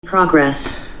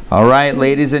Progress. All right,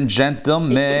 ladies and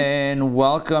gentlemen,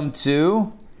 welcome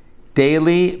to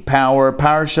Daily Power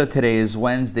Parsha. Today is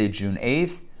Wednesday, June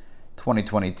 8th,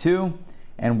 2022,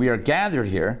 and we are gathered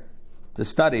here to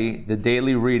study the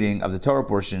daily reading of the Torah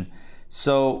portion.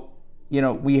 So,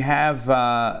 we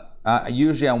have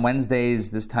usually on Wednesdays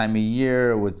this time of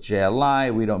year with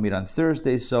JLI, we don't meet on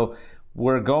Thursdays, so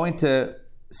we're going to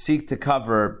seek to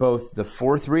cover both the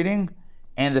fourth reading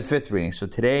and the fifth reading. So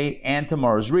today and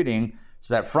tomorrow's reading,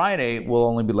 so that Friday we'll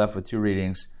only be left with two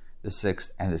readings, the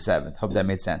 6th and the 7th. Hope that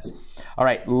made sense. All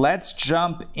right, let's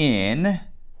jump in.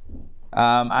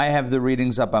 I have the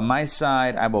readings up on my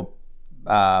side. I will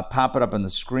pop it up on the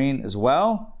screen as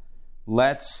well.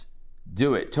 Let's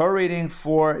do it. Torah reading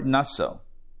for Naso.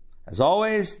 As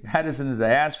always, that is in the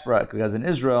diaspora, because in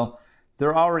Israel,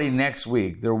 they're already next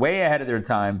week. They're way ahead of their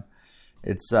time.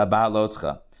 It's Ba'al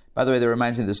Otcha. By the way, that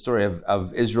reminds me of the story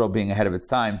of Israel being ahead of its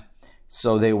time.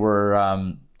 So they were,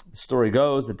 the story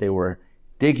goes that they were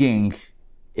digging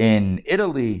in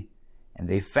Italy and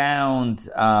they found,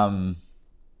 I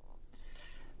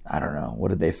don't know, what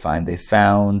did they find? They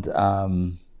found,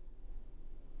 in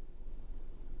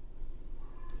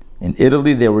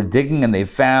Italy, they were digging and they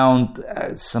found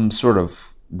some sort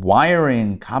of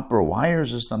wiring, copper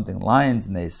wires or something, lines,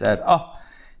 and they said,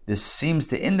 this seems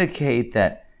to indicate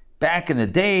that back in the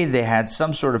day, they had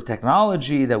some sort of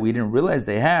technology that we didn't realize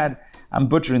they had. I'm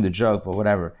butchering the joke, but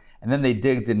whatever. And then they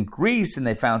digged in Greece and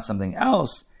they found something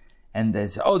else. And they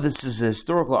said, this is a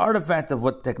historical artifact of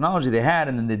what technology they had.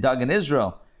 And then they dug in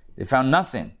Israel. They found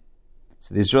nothing.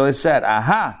 So the Israelis said,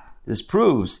 this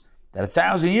proves that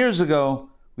 1,000 years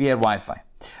ago, we had Wi-Fi.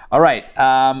 All right,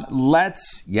 that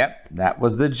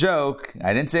was the joke.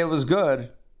 I didn't say it was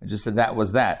good. I just said that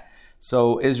was that.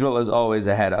 So Israel is always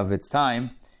ahead of its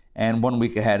time, and 1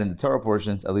 week ahead in the Torah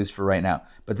portions, at least for right now.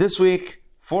 But this week,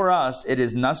 for us, it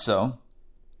is Naso,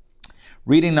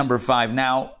 reading number 5.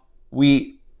 Now,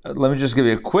 let me just give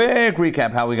you a quick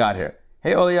recap how we got here.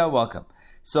 Hey, Olia, welcome.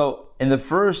 So, in the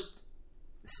first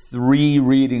 3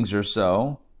 readings or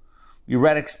so, we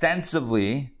read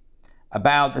extensively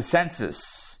about the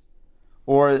census,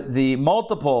 or the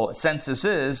multiple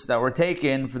censuses that were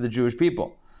taken for the Jewish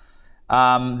people.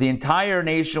 The entire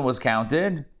nation was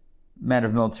counted, men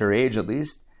of military age at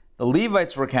least. The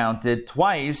Levites were counted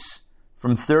twice,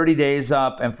 from 30 days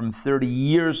up and from 30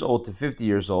 years old to 50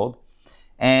 years old.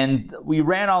 And we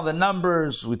ran all the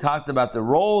numbers. We talked about the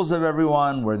roles of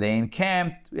everyone, where they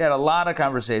encamped. We had a lot of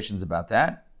conversations about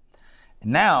that.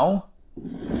 And now,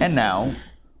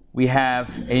 we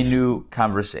have a new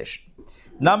conversation.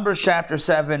 Numbers chapter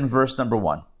 7, verse number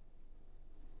 1.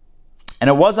 And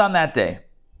it was on the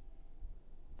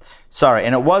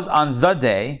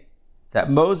day that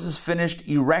Moses finished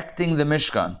erecting the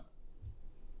Mishkan,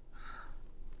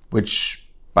 which,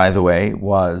 by the way,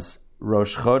 was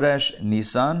Rosh Chodesh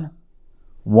Nisan,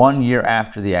 1 year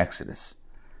after the Exodus.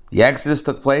 The Exodus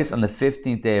took place on the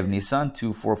 15th day of Nisan,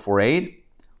 2448.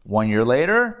 1 year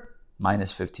later,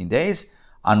 minus 15 days,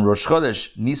 on Rosh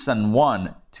Chodesh Nisan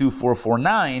 1,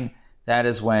 2449, that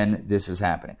is when this is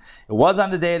happening. It was on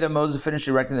the day that Moses finished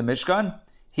erecting the Mishkan.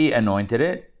 He anointed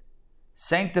it,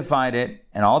 sanctified it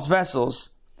and all its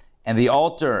vessels, and the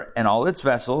altar and all its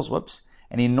vessels,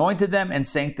 and he anointed them and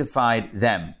sanctified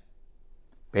them.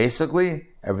 Basically,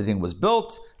 everything was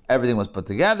built, everything was put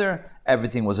together,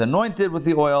 everything was anointed with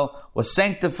the oil, was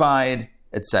sanctified,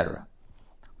 etc.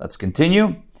 Let's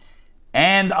continue.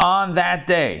 And on that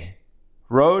day,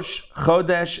 Rosh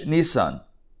Chodesh Nisan,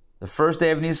 the first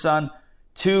day of Nisan,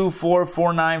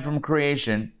 2449 from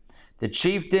creation, the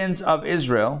chieftains of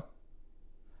Israel,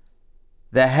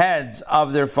 the heads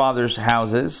of their fathers'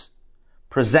 houses,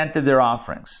 presented their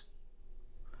offerings.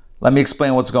 Let me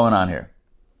explain what's going on here.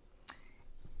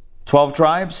 12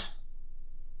 tribes,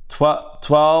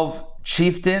 12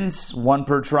 chieftains, 1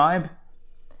 per tribe.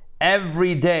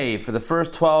 Every day for the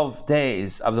first 12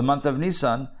 days of the month of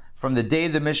Nisan, from the day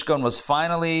the Mishkan was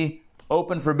finally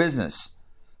open for business.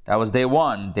 That was day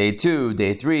 1, day 2,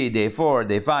 day 3, day 4,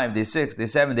 day 5, day 6, day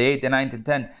 7, day 8, day 9, day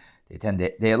 10, day 10,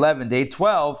 day 11, day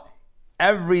 12.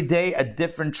 Every day a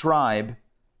different tribe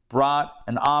brought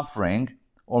an offering,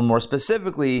 or more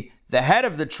specifically, the head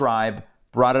of the tribe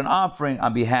brought an offering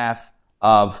on behalf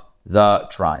of the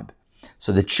tribe.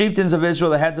 So the chieftains of Israel,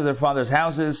 the heads of their fathers'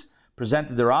 houses,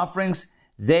 presented their offerings.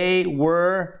 They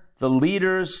were the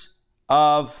leaders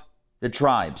of the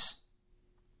tribes.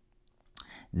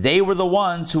 They were the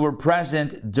ones who were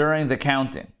present during the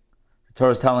counting. The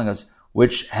Torah is telling us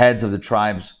which heads of the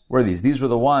tribes were these. These were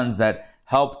the ones that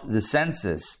helped the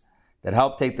census, that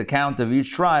helped take the count of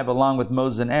each tribe, along with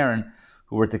Moses and Aaron,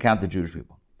 who were to count the Jewish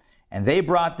people. And they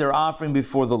brought their offering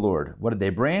before the Lord. What did they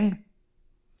bring?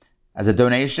 As a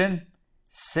donation,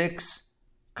 6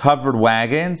 covered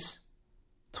wagons,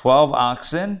 12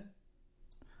 oxen.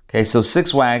 Okay, so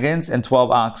 6 wagons and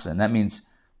 12 oxen. That means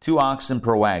 2 oxen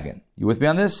per wagon. You with me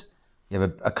on this? You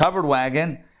have a covered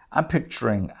wagon. I'm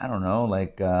picturing, I don't know,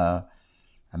 like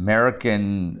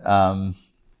American,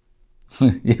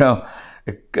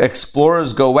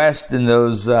 explorers go west in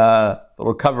those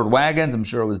little covered wagons. I'm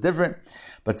sure it was different.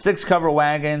 But 6 covered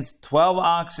wagons, 12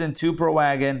 oxen, 2 per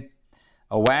wagon,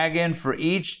 a wagon for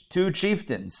each 2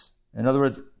 chieftains. In other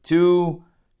words, 2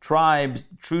 tribes,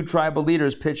 true tribal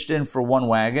leaders pitched in for 1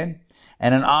 wagon,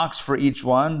 and an ox for each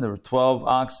one. There were 12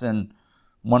 oxen,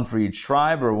 1 for each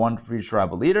tribe, or 1 for each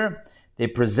tribal leader. They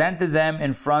presented them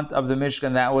in front of the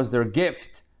Mishkan. That was their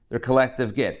gift, their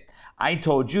collective gift. I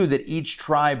told you that each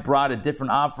tribe brought a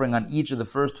different offering on each of the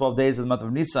first 12 days of the month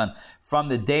of Nisan from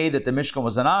the day that the Mishkan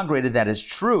was inaugurated. That is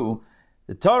true.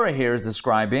 The Torah here is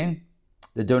describing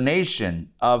the donation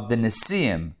of the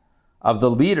Nesiim, of the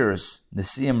leaders.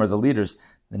 Nesiim are the leaders,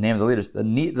 the name of the leaders. The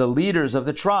leaders of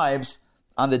the tribes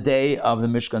on the day of the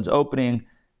Mishkan's opening.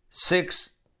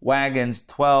 6 wagons,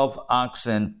 12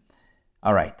 oxen.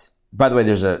 All right. By the way,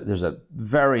 there's a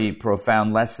very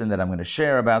profound lesson that I'm going to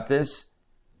share about this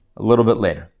a little bit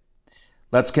later.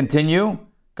 Let's continue.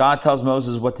 God tells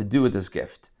Moses what to do with this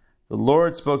gift. The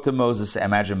Lord spoke to Moses.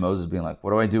 Imagine Moses being like,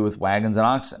 what do I do with wagons and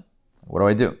oxen? What do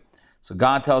I do? So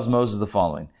God tells Moses the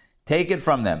following. Take it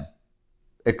from them,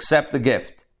 accept the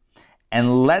gift,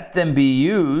 and let them be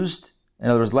used. In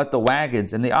other words, let the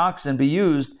wagons and the oxen be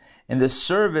used in the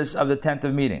service of the tent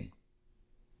of meeting.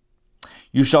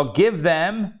 You shall give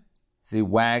them, the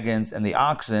wagons and the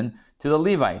oxen, to the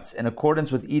Levites in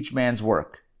accordance with each man's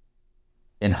work.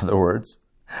 In other words,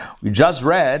 we just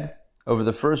read over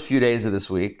the first few days of this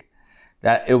week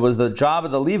that it was the job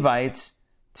of the Levites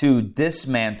to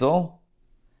dismantle,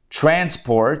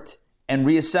 transport, and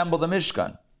reassemble the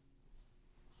Mishkan.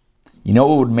 You know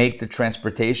what would make the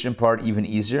transportation part even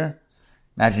easier?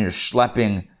 Imagine you're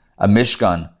schlepping a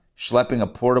Mishkan, schlepping a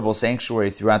portable sanctuary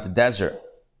throughout the desert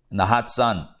in the hot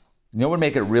sun. You know what would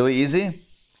make it really easy?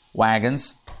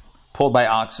 Wagons pulled by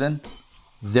oxen.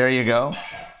 There you go.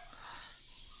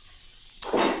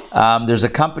 There's a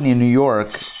company in New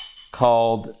York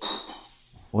called,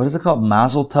 what is it called?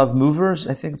 Mazel Tov Movers?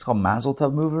 I think it's called Mazel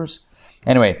Tov Movers.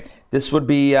 Anyway, this would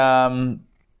be,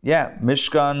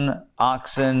 Mishkan,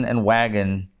 Oxen, and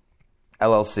Wagon,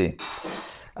 LLC.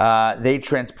 They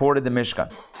transported the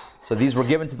Mishkan. So these were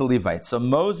given to the Levites. So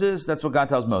Moses, that's what God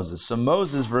tells Moses. So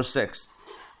Moses, verse 6,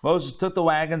 Moses took the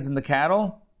wagons and the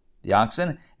cattle, the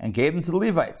oxen, and gave them to the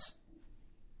Levites.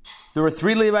 There were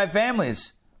 3 Levite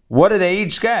families. What do they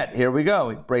each get? Here we go.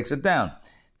 He breaks it down.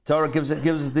 The Torah gives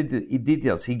us the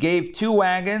details. He gave 2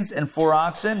 wagons and 4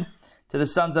 oxen to the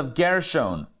sons of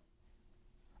Gershon,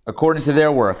 according to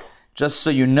their work. Just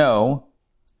so you know,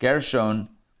 Gershon,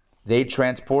 they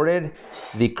transported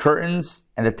the curtains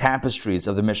and the tapestries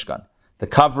of the Mishkan. The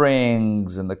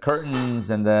coverings and the curtains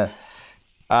and the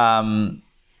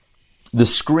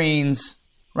screens,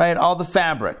 right? All the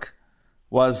fabric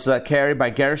was carried by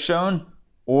Gershon,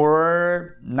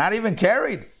 or not even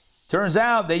carried. Turns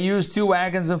out they used 2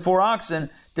 wagons and 4 oxen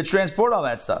to transport all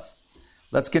that stuff.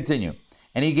 Let's continue.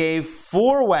 And he gave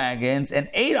 4 wagons and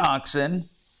 8 oxen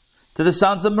to the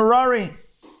sons of Merari,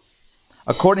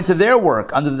 according to their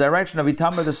work, under the direction of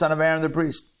Itamar, the son of Aaron, the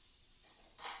priest.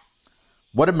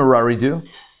 What did Merari do?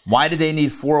 Why did they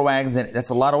need 4 wagons? That's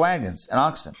a lot of wagons and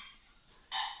oxen.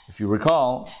 If you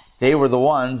recall, they were the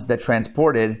ones that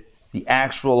transported the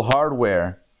actual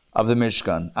hardware of the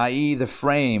Mishkan, i.e. the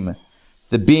frame,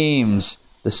 the beams,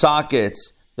 the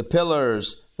sockets, the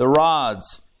pillars, the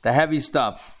rods, the heavy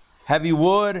stuff, heavy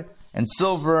wood and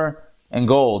silver and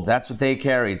gold. That's what they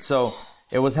carried. So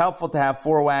it was helpful to have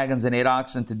 4 wagons and 8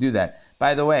 oxen to do that.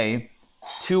 By the way,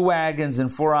 2 wagons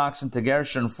and 4 oxen to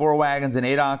Gershon, 4 wagons and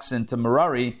 8 oxen to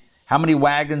Merari. How many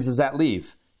wagons does that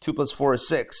leave? 2 plus 4 is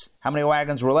 6. How many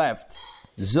wagons were left?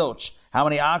 Zilch. How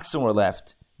many oxen were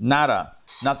left? Nada.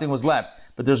 Nothing was left.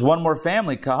 But there's one more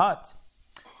family, Kahat.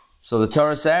 So the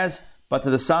Torah says, but to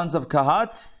the sons of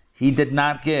Kahat, he did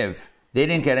not give. They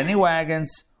didn't get any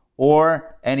wagons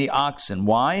or any oxen.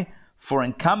 Why? For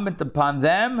incumbent upon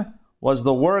them was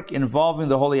the work involving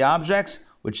the holy objects,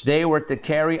 which they were to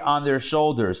carry on their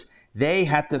shoulders. They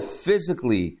had to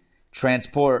physically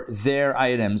transport their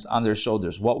items on their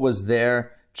shoulders. What was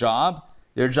their job?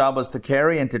 Their job was to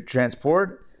carry and to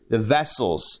transport the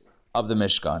vessels of the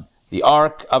Mishkan, the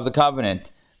Ark of the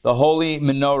Covenant, the holy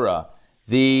menorah,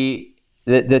 the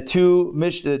two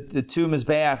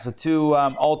mizbeachs, the 2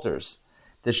 altars,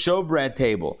 the showbread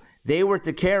table. They were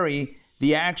to carry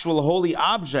the actual holy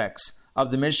objects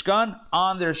of the Mishkan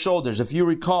on their shoulders. If you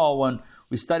recall, when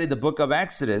we studied the book of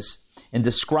Exodus, in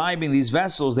describing these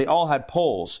vessels, they all had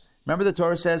poles. Remember the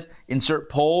Torah says, insert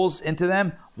poles into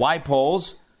them? Why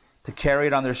poles? To carry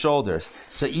it on their shoulders.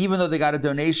 So even though they got a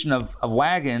donation of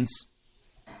wagons,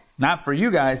 not for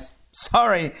you guys,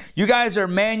 sorry, you guys are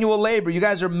manual labor. You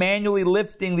guys are manually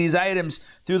lifting these items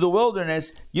through the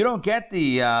wilderness. You don't get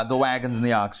the wagons and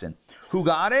the oxen. Who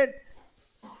got it?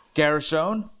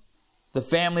 Gershon, the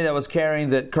family that was carrying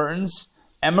the curtains,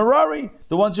 and Merari,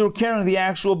 the ones who were carrying the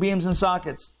actual beams and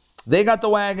sockets. They got the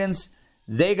wagons.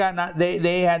 They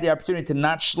had the opportunity to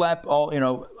not schlep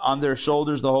all on their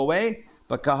shoulders the whole way,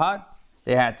 but Kahat,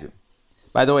 they had to.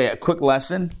 By the way, a quick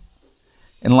lesson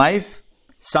in life: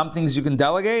 some things you can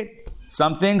delegate,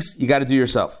 some things you got to do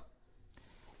yourself.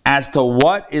 As to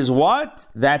what is what,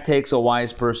 that takes a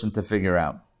wise person to figure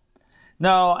out.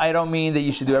 No, I don't mean that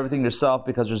you should do everything yourself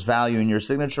because there's value in your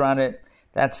signature on it.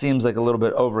 That seems like a little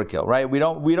bit overkill, right? We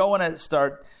don't want to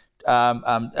start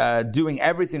doing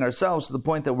everything ourselves to the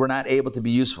point that we're not able to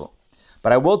be useful.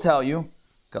 But I will tell you,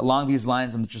 along these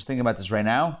lines, I'm just thinking about this right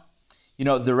now.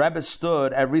 The Rebbe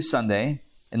stood every Sunday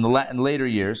in later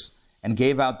years and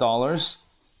gave out dollars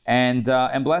and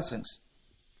blessings.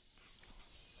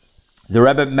 The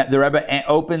Rebbe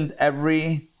opened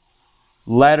every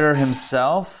letter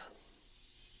himself.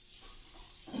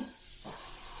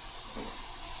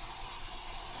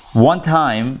 One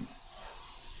time,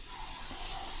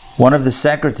 one of the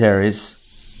secretaries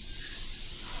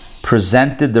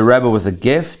presented the Rebbe with a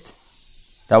gift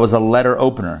that was a letter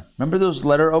opener. Remember those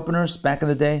letter openers back in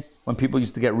the day when people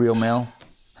used to get real mail?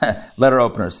 Letter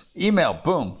openers. Email,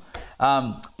 boom.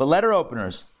 But letter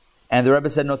openers. And the Rebbe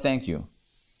said, no, thank you.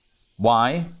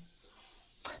 Why?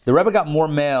 The Rebbe got more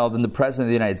mail than the President of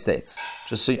the United States.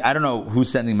 Just so I don't know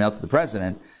who's sending mail to the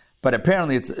President, but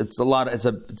apparently it's a lot.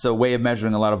 It's a way of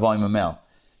measuring a lot of volume of mail.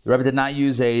 The Rebbe did not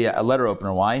use a letter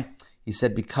opener. Why? He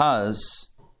said because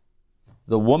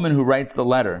the woman who writes the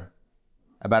letter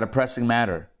about a pressing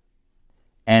matter,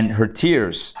 and her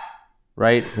tears,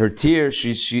 right? Her tears.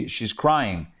 She's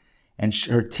crying, and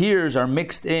her tears are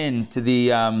mixed in to the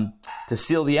to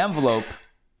seal the envelope.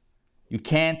 You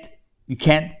can't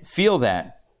feel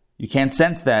that. You can't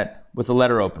sense that with a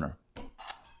letter opener.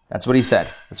 That's what he said.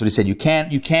 You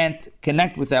can't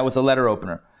connect with that with a letter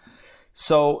opener.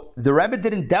 So the Rebbe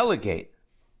didn't delegate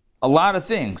a lot of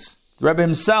things. The Rebbe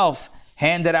himself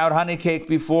handed out honey cake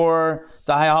before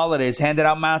the high holidays, handed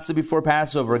out matzah before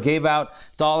Passover, gave out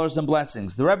dollars and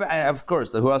blessings. The Rebbe, of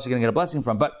course, who else are you going to get a blessing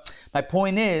from? But my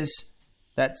point is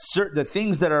that the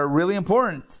things that are really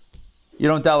important, you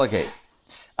don't delegate.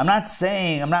 I'm not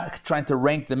trying to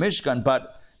rank the Mishkan,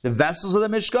 but the vessels of the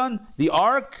Mishkan, the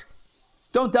ark,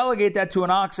 don't delegate that to an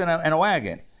ox and a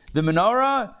wagon. The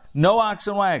menorah, no ox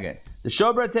and wagon. The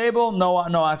showbread table, no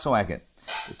ox and wagon.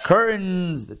 The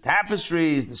curtains, the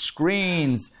tapestries, the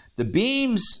screens, the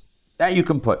beams, that you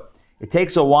can put. It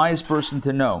takes a wise person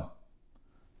to know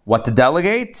what to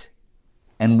delegate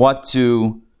and what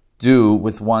to do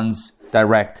with one's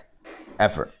direct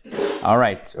effort. All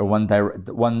right, or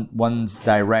one's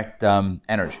direct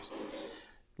energies.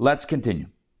 Let's continue.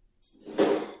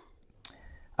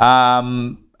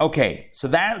 Okay, so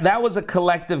that was a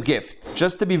collective gift.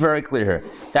 Just to be very clear here,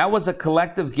 that was a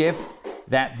collective gift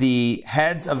that the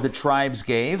heads of the tribes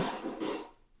gave.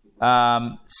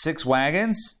 6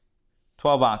 wagons,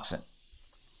 12 oxen.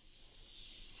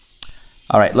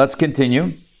 All right, let's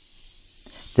continue.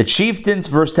 The chieftains,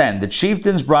 verse 10, the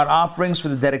chieftains brought offerings for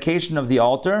the dedication of the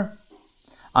altar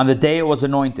on the day it was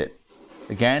anointed.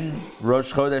 Again,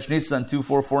 Rosh Chodesh Nisan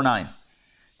 2449.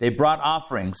 They brought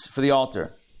offerings for the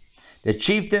altar. The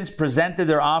chieftains presented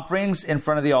their offerings in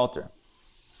front of the altar.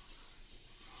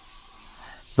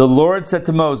 The Lord said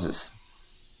to Moses,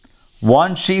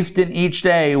 one chieftain each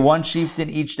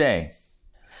day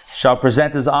shall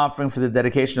present his offering for the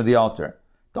dedication of the altar.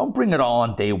 Don't bring it all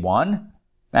on day one.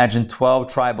 Imagine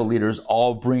 12 tribal leaders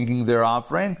all bringing their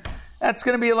offering. That's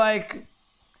going to be like,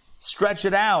 stretch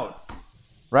it out,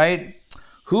 right?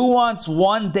 Who wants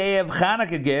one day of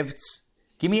Hanukkah gifts?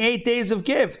 Give me 8 days of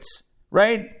gifts,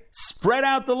 right? Spread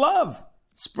out the love.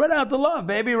 Spread out the love,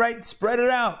 baby, right? Spread it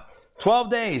out. 12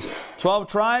 days, 12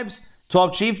 tribes,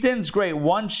 12 chieftains. Great.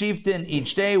 One chieftain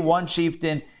each day, one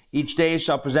chieftain each day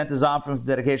shall present his offering for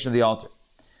the dedication of the altar.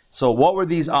 So what were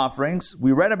these offerings?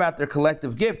 We read about their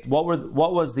collective gift. What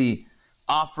was the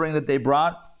offering that they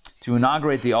brought to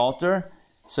inaugurate the altar?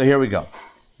 So here we go.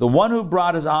 The one who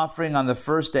brought his offering on the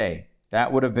first day,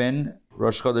 that would have been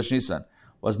Rosh Chodesh Nisan,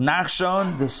 was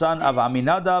Nachshon, the son of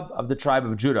Aminadab of the tribe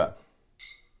of Judah.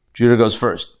 Judah goes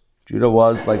first. Judah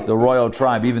was like the royal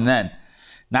tribe even then.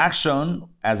 Nachshon,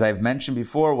 as I've mentioned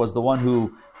before, was the one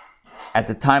who, at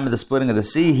the time of the splitting of the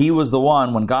sea, he was the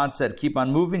one, when God said, keep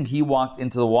on moving, he walked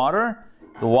into the water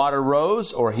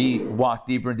rose, or he walked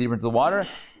deeper and deeper into the water,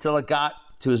 till it got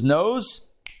to his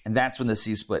nose, and that's when the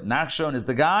sea split. Nachshon is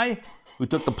the guy who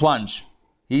took the plunge.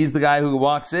 He's the guy who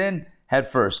walks in head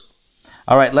first.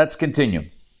 All right, let's continue.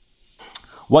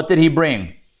 What did he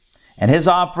bring? And his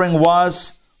offering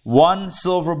was 1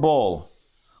 silver bowl,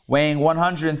 weighing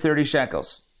 130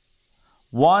 shekels.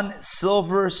 1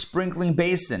 silver sprinkling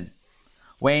basin,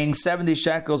 weighing 70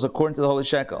 shekels according to the holy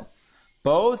shekel.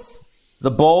 Both the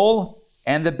bowl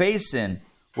and the basin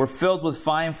were filled with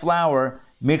fine flour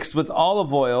mixed with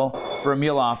olive oil for a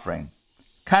meal offering.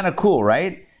 Kind of cool,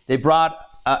 right? They brought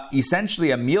essentially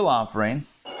a meal offering,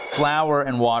 flour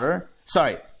and water.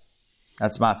 Sorry,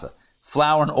 that's matzah.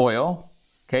 Flour and oil.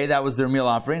 Okay, that was their meal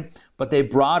offering. But they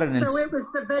brought it in. So it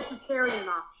was the vegetarian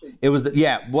option. It was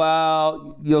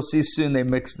well, you'll see soon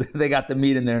they got the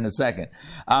meat in there in a second.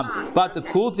 But the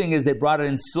cool thing is they brought it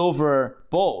in silver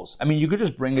bowls. I mean, you could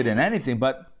just bring it in anything,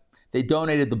 but they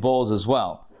donated the bowls as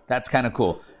well. That's kind of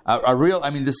cool.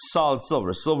 This is solid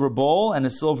silver bowl and a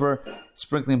silver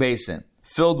sprinkling basin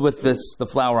filled with the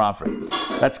flour offering.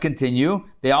 Let's continue.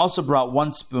 They also brought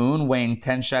 1 spoon weighing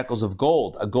 10 shekels of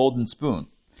gold, a golden spoon,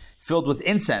 filled with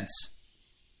incense.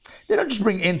 They don't just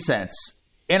bring incense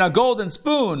in a golden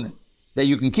spoon that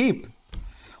you can keep.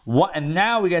 And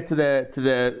now we get to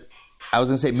the I was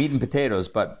going to say meat and potatoes,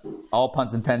 but all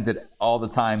puns intended, all the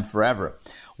time, forever.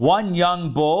 1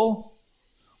 young bull,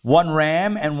 1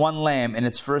 ram, and 1 lamb in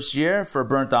its first year for a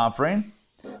burnt offering.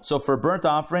 So for a burnt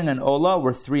offering, an olah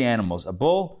were 3 animals, a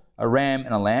bull, a ram,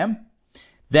 and a lamb.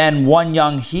 Then 1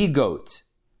 young he-goat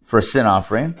for a sin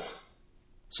offering.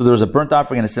 So there was a burnt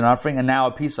offering and a sin offering, and now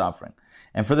a peace offering.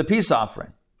 And for the peace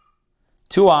offering,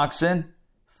 2 oxen,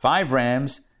 5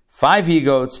 rams, 5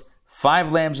 he-goats,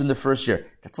 5 lambs in the first year.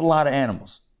 That's a lot of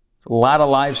animals. It's a lot of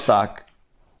livestock.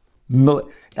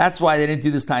 That's why they didn't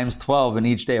do this times 12, and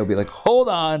each day it'll be like, hold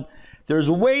on, there's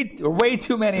way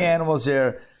too many animals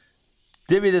here.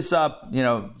 Divvy this up,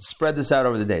 spread this out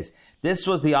over the days. This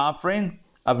was the offering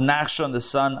of Nachshon, the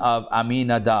son of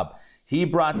Aminadab. He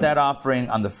brought that offering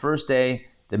on the first day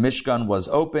the Mishkan was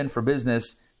open for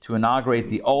business to inaugurate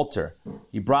the altar.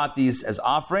 He brought these as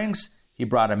offerings. He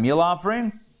brought a meal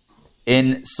offering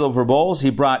in silver bowls. He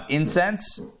brought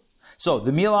incense. So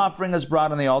the meal offering is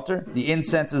brought on the altar. The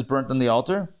incense is burnt on the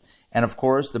altar. And of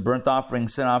course, the burnt offering,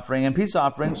 sin offering, and peace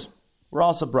offerings were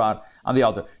also brought on the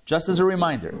altar. Just as a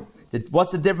reminder,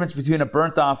 what's the difference between a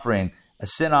burnt offering, a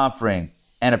sin offering,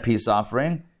 and a peace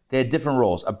offering? They had different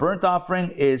roles. A burnt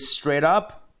offering is straight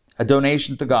up a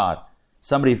donation to God.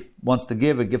 Somebody wants to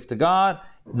give a gift to God.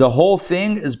 The whole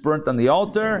thing is burnt on the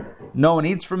altar. No one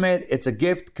eats from it. It's a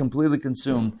gift completely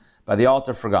consumed by the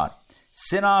altar for God.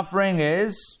 Sin offering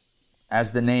is,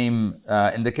 as the name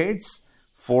indicates,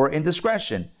 for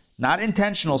indiscretion. Not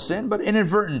intentional sin, but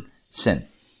inadvertent sin,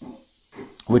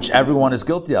 which everyone is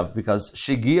guilty of, because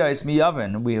shigia is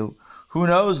miyavin. Who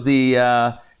knows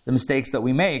the mistakes that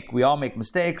we make? We all make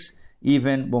mistakes,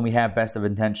 even when we have best of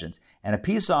intentions. And a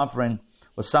peace offering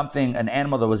was an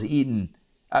animal that was eaten.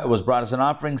 It was brought as an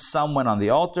offering. Some went on the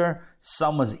altar.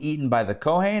 Some was eaten by the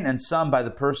Kohen, and some by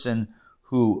the person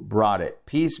who brought it.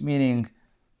 Peace meaning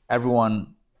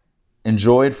everyone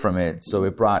enjoyed from it. So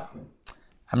it brought,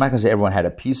 I'm not going to say everyone had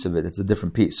a piece of it. It's a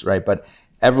different piece, right? But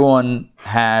everyone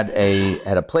had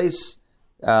a place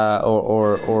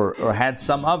or had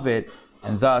some of it,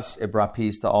 and thus it brought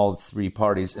peace to all 3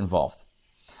 parties involved.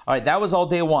 All right, that was all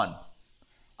day 1.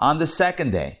 On the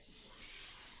second day,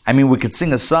 we could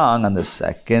sing a song on the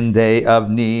second day of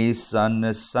Nisan,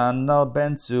 Nisan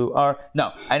ben Suar.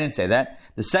 No, I didn't say that.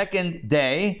 The second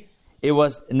day, it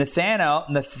was Nathaniel,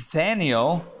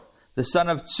 the son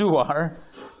of Tzuar,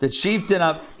 the chieftain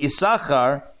of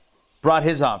Issachar, brought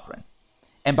his offering.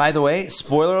 And by the way,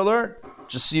 spoiler alert,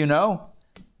 just so you know,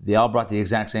 they all brought the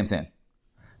exact same thing.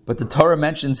 But the Torah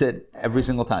mentions it every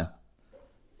single time.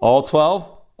 All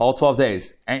 12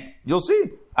 days. And you'll see.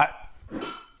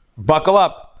 Buckle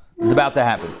up. It's about to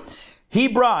happen.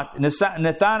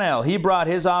 Nathanael, he brought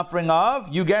his offering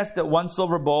of, you guessed it, 1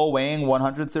 silver bowl weighing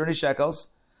 130 shekels,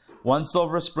 1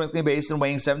 silver sprinkling basin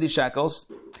weighing 70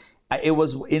 shekels. It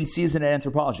was in season at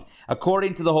Anthropology.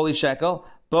 According to the holy shekel,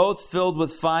 both filled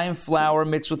with fine flour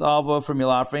mixed with olive oil for meal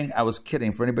offering. I was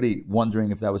kidding, for anybody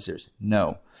wondering if that was serious.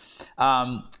 No.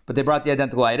 But they brought the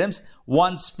identical items.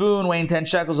 1 spoon weighing 10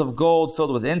 shekels of gold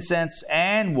filled with incense,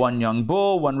 and 1 young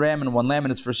bull, 1 ram, and 1 lamb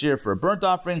in its first year for a burnt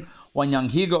offering, 1 young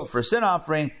he-goat for a sin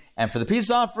offering, and for the peace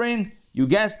offering, you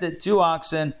guessed it, 2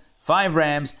 oxen, 5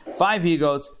 rams, 5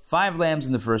 he-goats, 5 lambs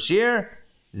in the first year.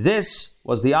 This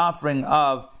was the offering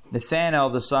of Nathanael,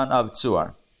 the son of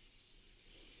Tzuar.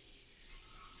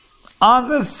 On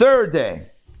the third day,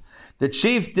 the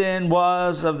chieftain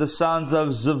was of the sons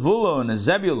of Zebulun,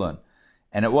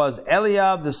 and it was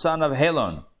Eliab, the son of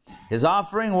Helon. His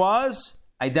offering was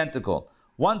identical.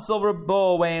 1 silver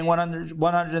bowl weighing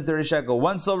 130 shekels,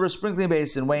 1 silver sprinkling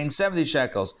basin weighing 70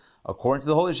 shekels, according to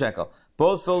the holy shekel,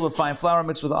 both filled with fine flour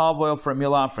mixed with olive oil for a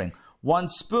meal offering. 1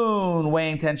 spoon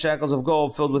weighing 10 shekels of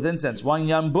gold filled with incense, 1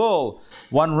 young bull,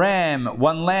 1 ram,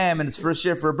 1 lamb in its first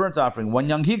year for a burnt offering, 1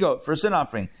 young he-goat for a sin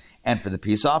offering, and for the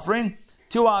peace offering,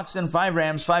 2 oxen, 5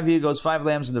 rams, 5 he-goats, 5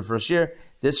 lambs in the first year.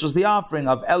 This was the offering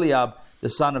of Eliab, the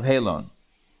son of Helon.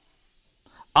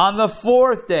 On the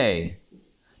fourth day,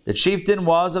 the chieftain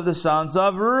was of the sons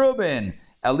of Reuben,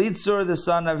 Elitzur, the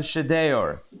son of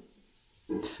Shedeor.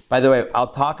 By the way,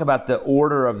 I'll talk about the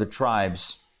order of the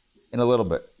tribes in a little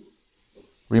bit.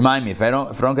 Remind me, if I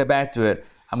don't get back to it,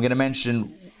 I'm going to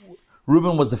mention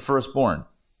Reuben was the firstborn,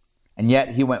 and yet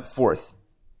he went fourth.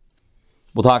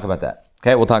 We'll talk about that.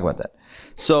 Okay, we'll talk about that.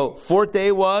 So, fourth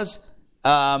day was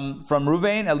from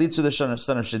Reuven, Elitzur, the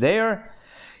son of Shedeor.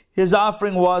 His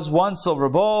offering was 1 silver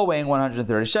bowl weighing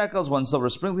 130 shekels, 1 silver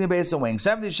sprinkling basin weighing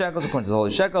 70 shekels, according to the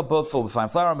holy shekel, both filled with fine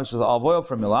flour mixed with olive oil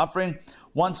for a meal offering.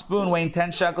 1 spoon weighing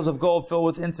 10 shekels of gold filled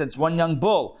with incense, 1 young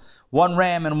bull, 1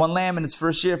 ram and 1 lamb in its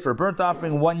first year for a burnt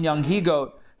offering, 1 young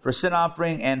he-goat for a sin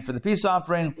offering and for the peace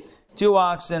offering, 2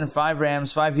 oxen, 5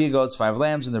 rams, 5 he-goats, 5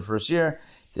 lambs in their first year.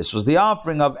 This was the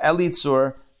offering of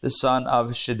Elitzur, the son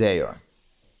of Shedeor.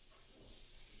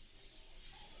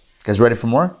 Guys ready for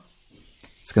more?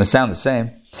 It's going to sound the same.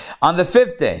 On the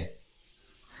fifth day,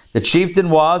 the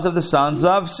chieftain was of the sons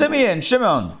of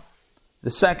Shimon, the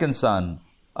second son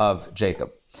of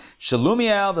Jacob.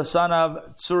 Shelumiel, the son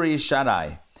of Tzuri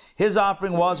Shaddai. His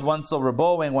offering was 1 silver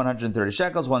bowl weighing 130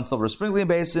 shekels, 1 silver sprinkling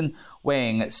basin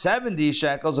weighing 70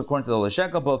 shekels, according to the holy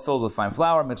shekel, both filled with fine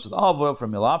flour mixed with olive oil for a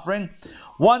meal offering.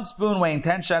 1 spoon weighing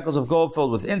 10 shekels of gold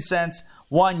filled with incense,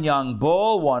 1 young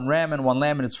bull, 1 ram and 1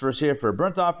 lamb in its first year for a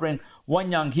burnt offering,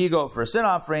 1 young he-goat for a sin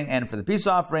offering and for the peace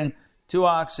offering, 2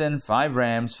 oxen, 5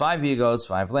 rams, 5 he-goats,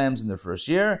 5 lambs in their first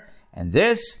year. And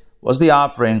this was the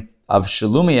offering of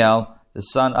Shelumiel, the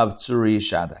son of Tzuri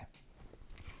Shaddai.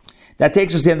 That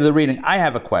takes us to the end of the reading. I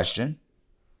have a question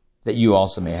that you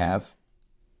also may have.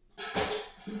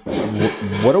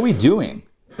 What are we doing?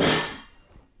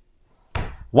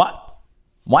 What?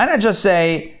 Why not just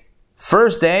say,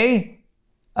 first day,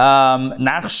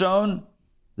 Nachshon,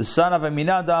 the son of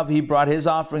Aminadav, he brought his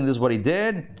offering, this is what he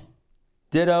did.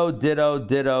 Ditto, ditto,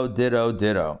 ditto, ditto,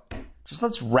 ditto. Just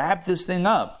let's wrap this thing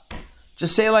up.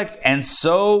 Just say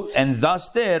and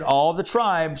thus did all the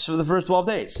tribes for the first 12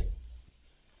 days.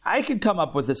 I could come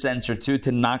up with a sentence or two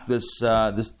to knock this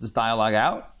dialogue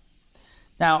out.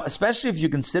 Now, especially if you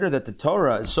consider that the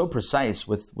Torah is so precise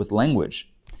with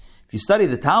language. If you study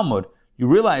the Talmud, you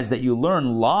realize that you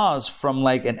learn laws from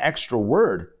an extra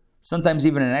word, sometimes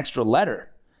even an extra letter,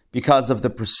 because of the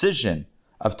precision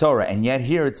of Torah. And yet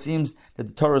here it seems that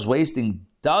the Torah is wasting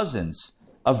dozens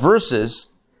of verses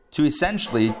to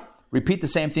essentially repeat the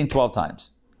same thing 12 times.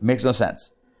 It makes no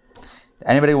sense.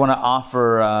 Anybody want to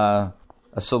offer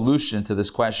a solution to this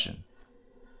question?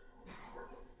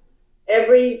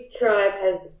 Every tribe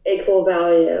has equal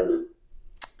value.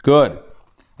 Good.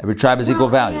 Every tribe has equal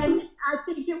value. And I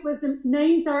think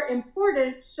names are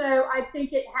important, so I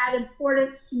think it had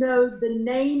importance to know the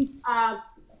names of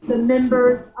the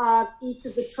members of each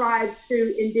of the tribes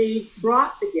who indeed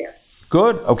brought the gifts.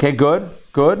 Good. Okay, good.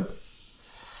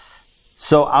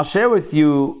 So I'll share with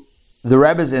you the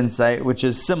Rebbe's insight, which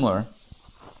is similar.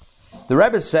 The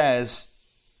Rebbe says,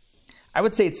 I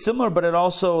would say it's similar, but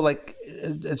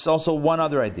it's also one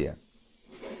other idea.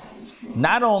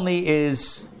 Not only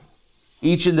is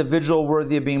each individual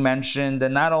worthy of being mentioned,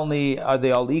 and not only are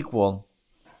they all equal,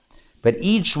 but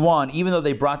each one, even though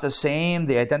they brought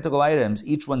the identical items,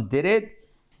 each one did it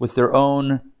with their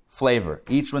own flavor.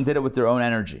 Each one did it with their own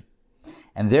energy.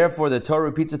 And therefore, the Torah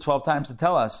repeats it 12 times to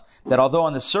tell us that although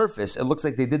on the surface it looks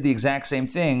like they did the exact same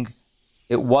thing,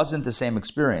 it wasn't the same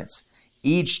experience.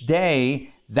 Each day,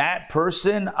 that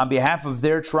person, on behalf of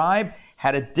their tribe,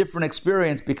 had a different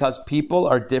experience because people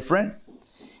are different.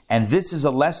 And this is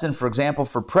a lesson, for example,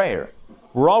 for prayer.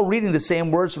 We're all reading the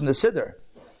same words from the Siddur.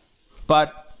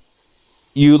 But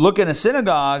you look in a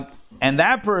synagogue, and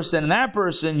that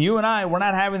person, you and I, we're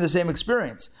not having the same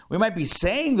experience. We might be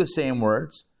saying the same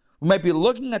words. We might be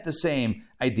looking at the same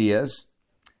ideas.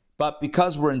 But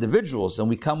because we're individuals and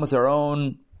we come with our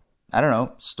own,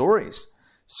 stories.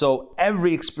 So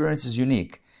every experience is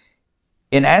unique.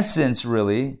 In essence,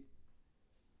 really,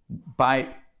 by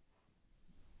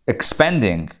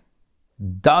expending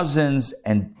dozens,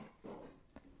 and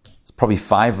it's probably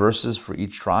 5 verses for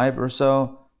each tribe or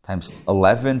so, times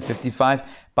 11, 55,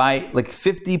 by like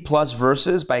 50 plus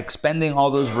verses, by expending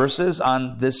all those verses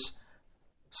on this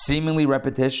seemingly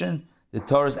repetition, the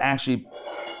Torah is actually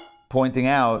pointing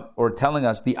out or telling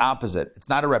us the opposite. It's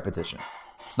not a repetition.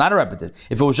 It's not a repetition.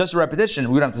 If it was just a repetition,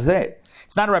 we wouldn't have to say it.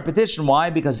 It's not a repetition. Why?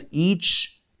 Because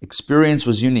each experience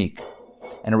was unique.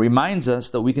 And it reminds us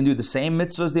that we can do the same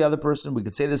mitzvah as the other person. We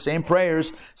could say the same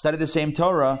prayers, study the same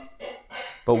Torah,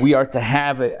 but we are to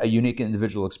have a unique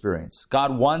individual experience.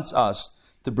 God wants us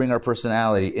to bring our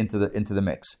personality into the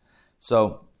mix.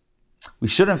 So we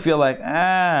shouldn't feel like,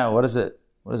 what does it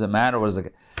matter?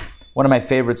 One of my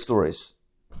favorite stories,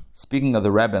 speaking of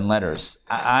the Rebbe and letters,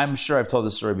 I'm sure I've told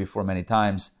this story before many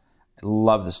times. I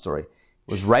love this story. It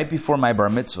was right before my bar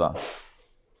mitzvah.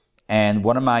 And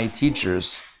one of my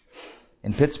teachers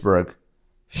in Pittsburgh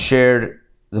shared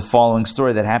the following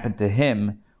story that happened to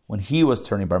him when he was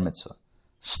turning bar mitzvah.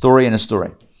 Story in a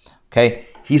story. Okay?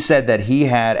 He said that he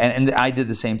had, and I did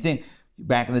the same thing.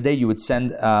 Back in the day, you would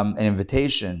send an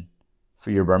invitation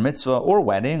for your bar mitzvah or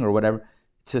wedding or whatever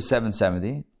to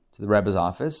 770, to the Rebbe's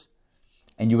office,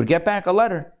 and you would get back a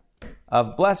letter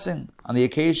of blessing on the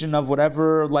occasion of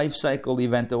whatever life cycle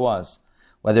event it was,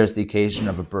 whether it's the occasion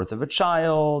of a birth of a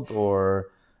child, or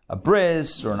a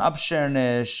bris, or an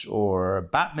upshernish, or a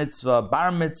bat mitzvah, bar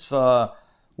mitzvah,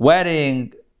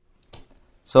 wedding.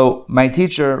 So my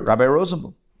teacher, Rabbi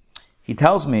Rosenblum, he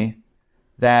tells me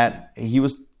that he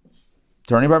was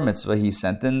turning bar mitzvah, he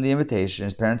sent in the invitation,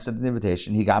 his parents sent in the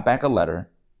invitation, he got back a letter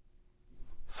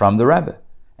from the Rebbe.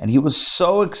 And he was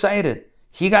so excited.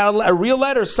 He got a real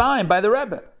letter signed by the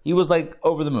Rebbe. He was like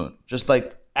over the moon, just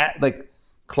like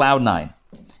cloud 9.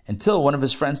 Until one of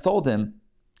his friends told him,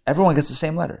 everyone gets the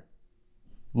same letter.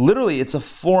 Literally, it's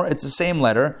the same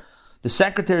letter. The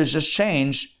secretaries just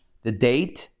change the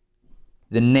date,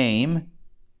 the name,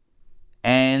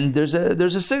 and there's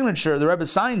a signature. The Rebbe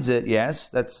signs it.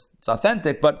 Yes, it's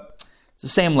authentic, but it's the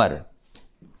same letter.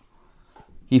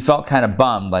 He felt kind of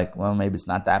bummed, like, well, maybe it's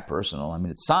not that personal. I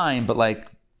mean, it's signed, but like it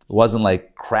wasn't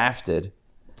like crafted.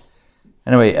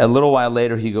 Anyway, a little while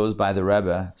later, he goes by the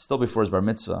Rebbe, still before his bar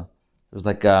mitzvah. It was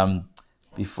like a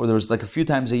few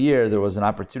times a year, there was an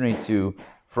opportunity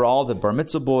for all the bar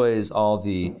mitzvah boys, all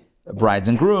the brides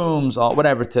and grooms,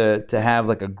 to have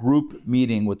like a group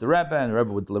meeting with the Rebbe, and the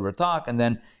Rebbe would deliver a talk, and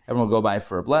then everyone would go by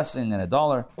for a blessing and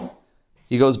 $1.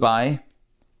 He goes by,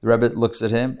 the Rebbe looks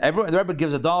at him. The Rebbe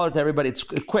gives $1 to everybody. It's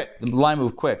quick. The line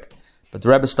moved quick. But the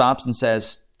Rebbe stops and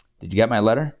says, "Did you get my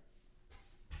letter?"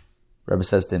 The Rebbe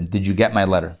says to him, "Did you get my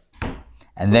letter?"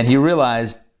 And then he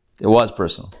realized it was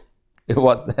personal. It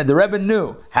was. The Rebbe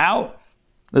knew. How?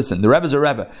 Listen, the Rebbe's a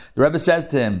Rebbe. The Rebbe says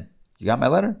to him, "You got my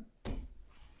letter?"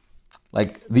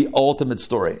 Like the ultimate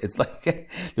story. It's like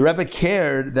the Rebbe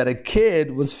cared that a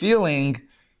kid was feeling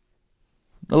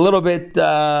a little bit,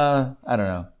 I don't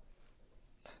know,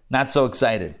 not so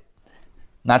excited,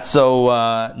 not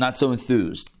so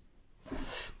enthused.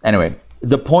 Anyway,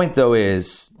 the point though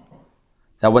is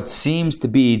that what seems to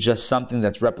be just something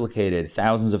that's replicated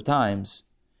thousands of times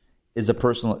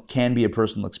can be a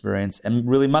personal experience, and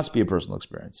really must be a personal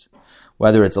experience.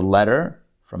 Whether it's a letter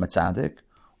from a tzaddik,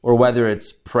 or whether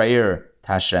it's prayer to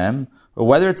Hashem, or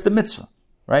whether it's the mitzvah,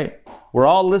 right? We're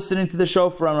all listening to the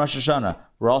shofar on Rosh Hashanah.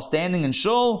 We're all standing in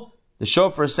shul, the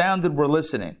shofar sounded, we're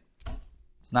listening.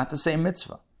 It's not the same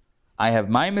mitzvah. I have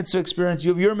my mitzvah experience, you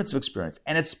have your mitzvah experience.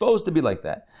 And it's supposed to be like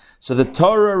that. So the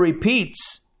Torah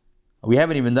repeats. We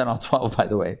haven't even done all 12, by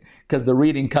the way, because the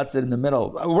reading cuts it in the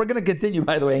middle. We're going to continue,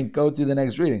 by the way, and go through the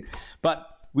next reading. But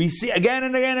we see again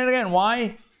and again and again.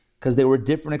 Why? Because they were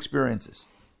different experiences.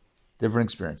 Different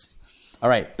experiences. All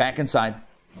right, back inside.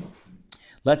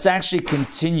 Let's actually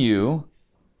continue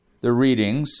the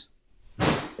readings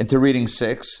into reading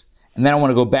 6. And then I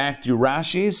want to go back to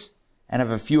Rashi's and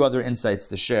have a few other insights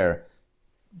to share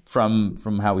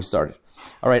from how we started.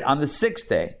 All right, on the 6th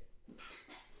day,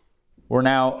 we're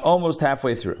now almost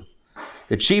halfway through.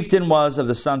 The chieftain was of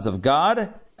the sons of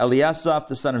God, Eliasaph,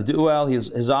 the son of Deuel.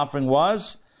 His offering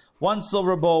was 1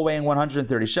 silver bowl weighing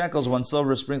 130 shekels, 1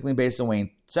 silver sprinkling basin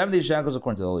weighing 70 shekels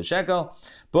according to the holy shekel,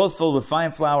 both filled with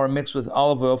fine flour mixed with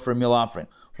olive oil for a meal offering.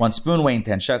 1 spoon weighing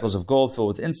 10 shekels of gold filled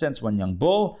with incense, 1 young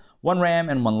bull, 1 ram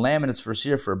and 1 lamb in its first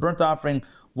year for a burnt offering,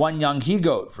 1 young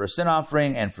he-goat for a sin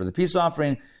offering and for the peace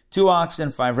offering, 2 oxen,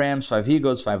 5 rams, 5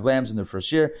 he-goats, 5 lambs in their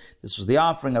first year. This was the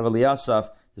offering of Eliasaph,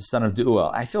 the son of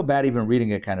Deuel. I feel bad even reading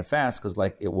it kind of fast because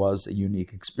it was a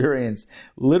unique experience.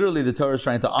 Literally, the Torah is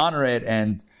trying to honor it,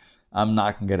 and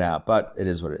knocking it out, but it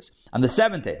is what it is. On the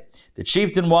 7th day, the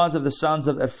chieftain was of the sons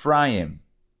of Ephraim,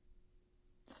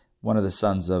 one of the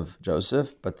sons of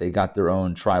Joseph, but they got their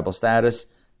own tribal status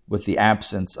with the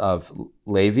absence of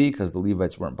Levi, because the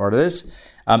Levites weren't part of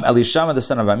this. Elishama, the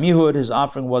son of Amihud, his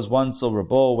offering was 1 silver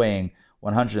bowl weighing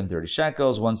 130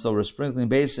 shekels, 1 silver sprinkling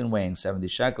basin weighing 70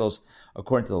 shekels,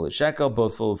 according to the holy shekel,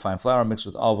 both full of fine flour mixed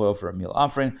with olive oil for a meal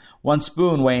offering, 1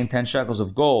 spoon weighing 10 shekels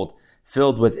of gold,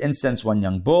 filled with incense, 1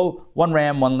 young bull, 1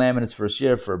 ram, 1 lamb in its first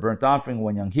year for a burnt offering,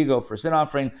 1 young he-goat for a sin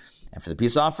offering, and for the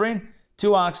peace offering,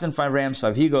 2 oxen, 5 rams,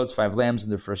 5 he-goats, 5 lambs in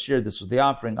their first year. This was the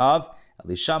offering of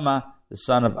Elishama, the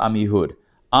son of Amihud.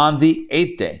 On the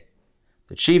 8th day,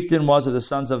 the chieftain was of the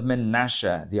sons of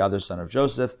Menashe, the other son of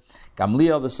Joseph,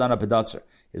 Gamliel, the son of Pedatzur.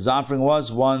 His offering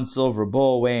was 1 silver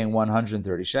bowl weighing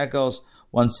 130 shekels,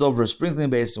 1 silver sprinkling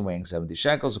basin weighing 70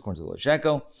 shekels, according to the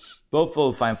shekel, both full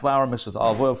of fine flour mixed with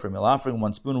olive oil for a meal offering,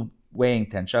 1 spoon weighing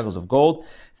 10 shekels of gold,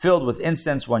 filled with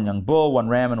incense, 1 young bull, 1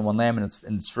 ram, and 1 lamb in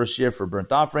its first year for a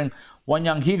burnt offering, 1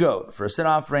 young he-goat for a sin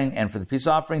offering, and for the peace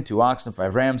offering, 2 oxen,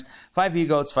 5 rams, 5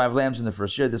 he-goats, 5 lambs in the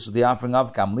first year. This was the offering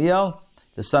of Gamliel,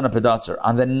 the son of Pedatzur.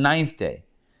 On the 9th day,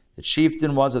 the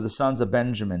chieftain was of the sons of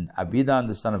Benjamin, Abidan,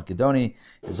 the son of Gidoni.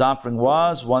 His offering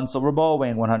was 1 silver bowl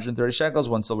weighing 130 shekels,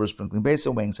 1 silver sprinkling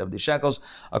basin weighing 70 shekels,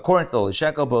 according to the holy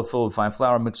shekel, both full of fine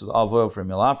flour mixed with olive oil for a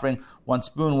meal offering, 1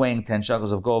 spoon weighing 10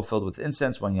 shekels of gold filled with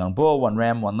incense, 1 young bull, 1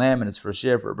 ram, 1 lamb in its first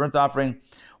year for a burnt offering,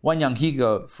 1 young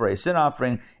he-goat for a sin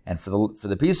offering, and for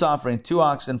the peace offering, 2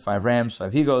 oxen, 5 rams,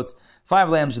 5 he-goats, 5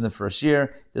 lambs in the first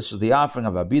year. This was the offering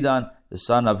of Abidan, the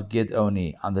son of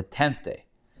Gidoni. On the 10th day,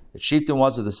 the chieftain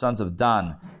was of the sons of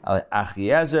Dan,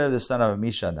 Achiezer, the son of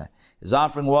Amishadai. His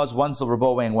offering was 1 silver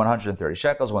bowl weighing 130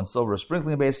 shekels, 1 silver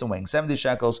sprinkling basin weighing 70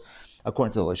 shekels,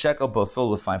 according to the shekel, both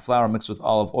filled with fine flour mixed with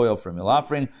olive oil for a meal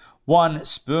offering, 1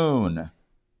 spoon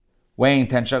weighing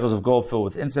 10 shekels of gold filled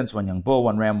with incense, 1 young bull,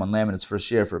 1 ram, 1 lamb in its first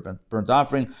year for a burnt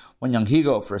offering, 1 young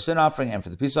he-goat for a sin offering, and for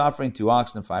the peace offering, 2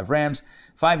 oxen and 5 rams,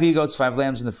 5 he-goats, 5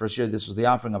 lambs in the first year. This was the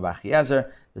offering of Achiezer,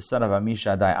 the son of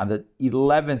Amishadai. On the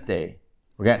 11th day,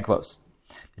 we're getting close,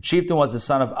 the chieftain was the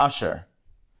son of Asher,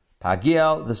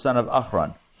 Pagiel, the son of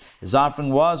Achron. His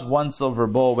offering was 1 silver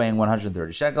bowl weighing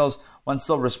 130 shekels, 1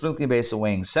 silver sprinkling basin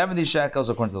weighing 70 shekels,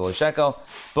 according to the holy shekel,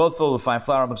 both filled with fine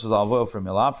flour mixed with olive oil for a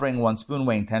meal offering, 1 spoon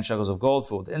weighing 10 shekels of gold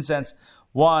filled with incense,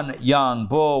 1 young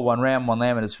bull, 1 ram, 1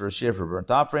 lamb in its first year for a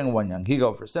burnt offering, 1 young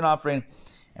he-goat for a sin offering,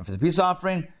 and for the peace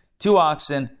offering, 2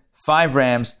 oxen, 5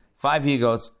 rams, 5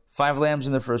 he-goats, 5 lambs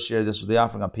in the first year. This was the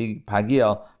offering of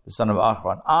Pagiel, the son of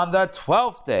Achron. On the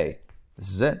 12th day, this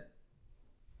is it.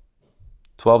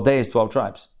 12 days, 12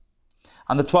 tribes.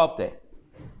 On the 12th day,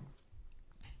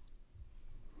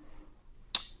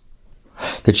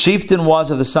 the chieftain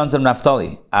was of the sons of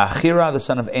Naphtali, Achira, the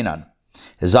son of Enan.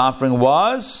 His offering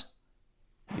was,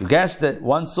 you guessed it,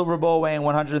 1 silver bowl weighing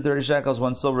 130 shekels,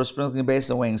 1 silver sprinkling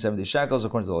basin weighing 70 shekels,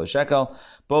 according to the holy shekel,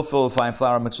 both filled with fine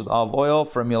flour mixed with olive oil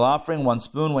for a meal offering, 1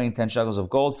 spoon weighing 10 shekels of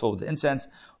gold filled with incense,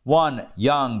 1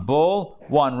 young bull,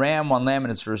 1 ram, 1 lamb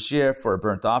in its first year for a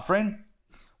burnt offering,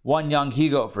 1 young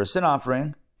he-goat for a sin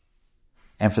offering,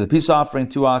 and for the peace offering,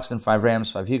 2 oxen, 5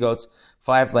 rams, 5 he-goats,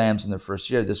 5 lambs in their first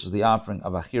year. This was the offering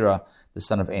of Achira, the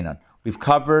son of Enan. We've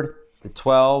covered the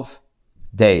 12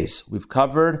 days. We've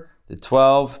covered the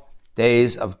 12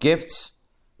 days of gifts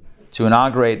to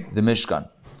inaugurate the Mishkan.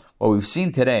 What we've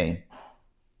seen today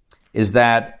is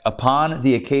that upon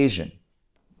the occasion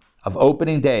of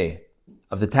opening day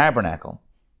of the tabernacle,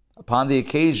 upon the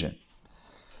occasion,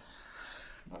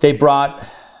 they brought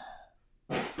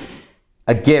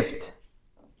a gift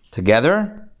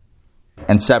together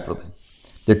and separately.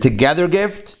 The together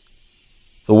gift,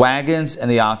 the wagons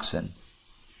and the oxen.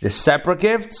 The separate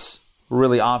gifts were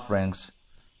really offerings.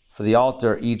 For the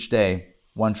altar each day,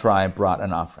 one tribe brought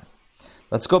an offering.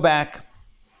 Let's go back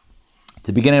to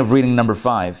the beginning of reading number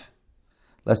 5.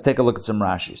 Let's take a look at some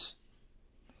Rashis.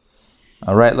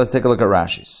 All right, let's take a look at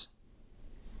Rashis.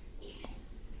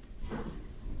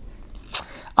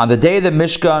 On the day of the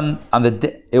Mishkan, let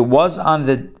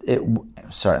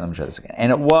me try this again.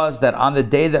 And it was that on the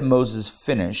day that Moses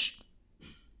finished,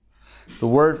 the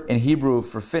word in Hebrew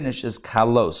for finish is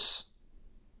kalos.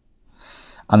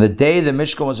 On the day the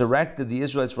Mishkan was erected, the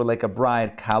Israelites were like a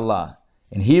bride, kala.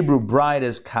 In Hebrew, bride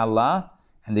is kala,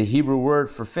 and the Hebrew word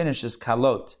for finish is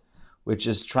kalot, which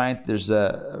is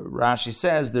Rashi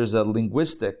says there's a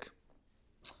linguistic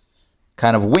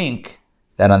kind of wink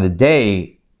that on the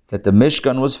day that the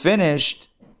Mishkan was finished,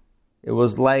 it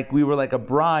was like we were like a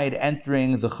bride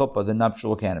entering the chuppah, the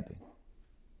nuptial canopy.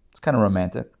 It's kind of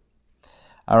romantic.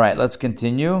 All right, let's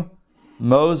continue.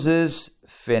 Moses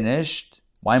finished.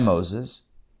 Why Moses?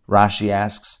 Rashi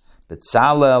asks,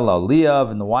 Betzalel, Eliav,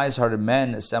 and the wise-hearted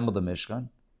men assembled the Mishkan.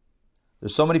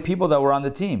 There's so many people that were on the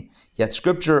team. Yet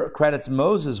Scripture credits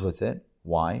Moses with it.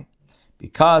 Why?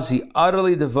 Because he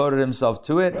utterly devoted himself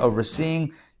to it,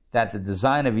 overseeing that the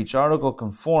design of each article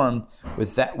conformed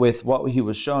with what he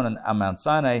was shown on Mount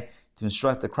Sinai to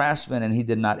instruct the craftsman, and he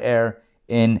did not err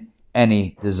in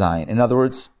any design. In other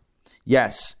words,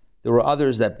 yes, there were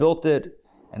others that built it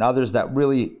and others that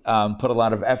really put a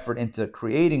lot of effort into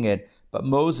creating it, but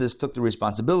Moses took the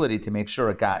responsibility to make sure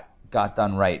it got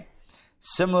done right.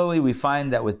 Similarly, we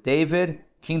find that with David,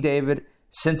 King David,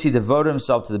 since he devoted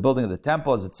himself to the building of the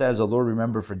temple, as it says, O Lord,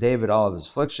 remember for David all of his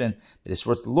affliction that he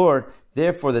swore to the Lord.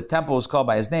 Therefore, the temple was called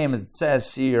by his name, as it says,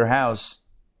 see your house,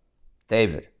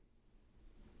 David.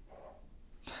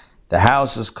 The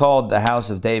house is called the house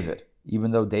of David,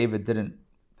 even though David didn't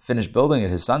finish building it,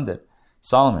 his son did,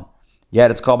 Solomon.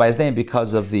 Yet it's called by his name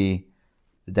because of the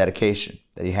dedication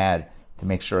that he had to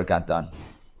make sure it got done.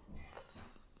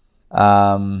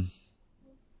 On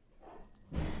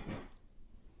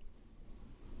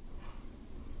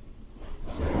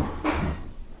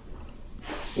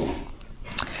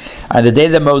the day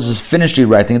that Moses finished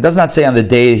erecting, it does not say on the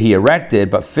day he erected,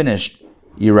 but finished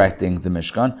erecting the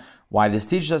Mishkan. Why? This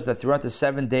teaches us that throughout the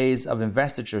 7 days of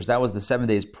investitures, that was the 7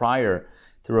 days prior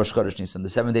to Rosh Chodesh Nisan, the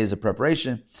 7 days of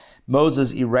preparation,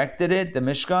 Moses erected it, the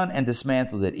Mishkan, and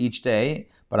dismantled it each day.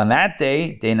 But on that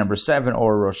day, day number 7,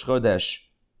 or Rosh Chodesh,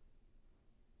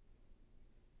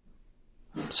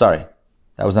 sorry,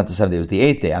 that was not the 7th day, it was the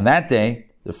 8th day. On that day,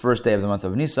 the first day of the month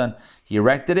of Nisan, he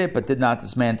erected it, but did not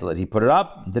dismantle it. He put it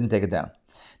up, and didn't take it down.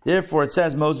 Therefore, it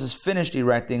says Moses finished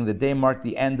erecting. The day marked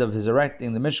the end of his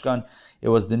erecting the Mishkan. It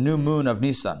was the new moon of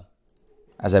Nisan,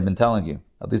 as I've been telling you.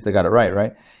 At least I got it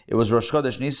right? It was Rosh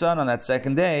Chodesh Nisan on that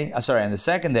second day. On the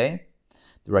second day,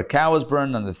 the red cow was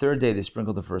burned. On the third day, they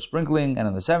sprinkled the first sprinkling. And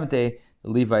on the 7th day,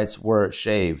 the Levites were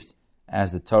shaved,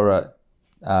 as the Torah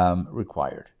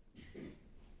required.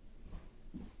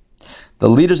 The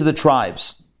leaders of the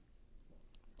tribes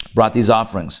brought these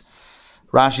offerings.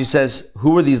 Rashi says,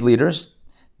 who were these leaders?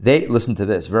 Listen to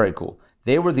this, very cool.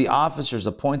 They were the officers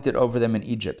appointed over them in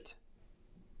Egypt.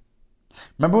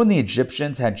 Remember when the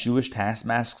Egyptians had Jewish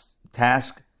taskmasters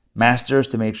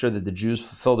to make sure that the Jews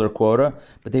fulfilled their quota,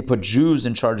 but they put Jews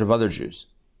in charge of other Jews?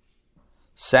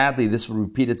 Sadly, this would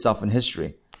repeat itself in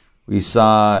history. We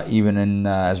saw even in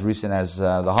as recent as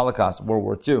the Holocaust, World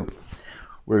War II,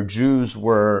 where Jews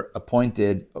were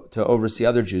appointed to oversee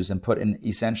other Jews and put in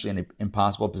essentially an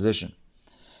impossible position.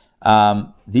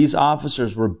 These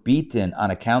officers were beaten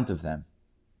on account of them.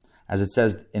 As it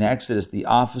says in Exodus, the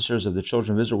officers of the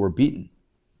children of Israel were beaten.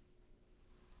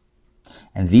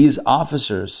 And these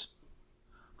officers,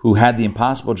 who had the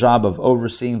impossible job of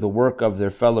overseeing the work of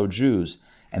their fellow Jews,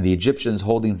 and the Egyptians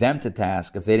holding them to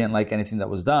task if they didn't like anything that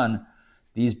was done,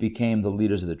 these became the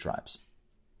leaders of the tribes.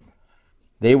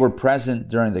 They were present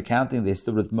during the counting. They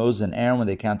stood with Moses and Aaron when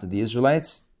they counted the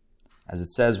Israelites. As it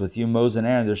says, with you, Moses and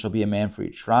Aaron, there shall be a man for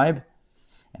each tribe.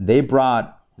 And they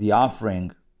brought the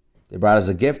offering, they brought as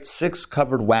a gift 6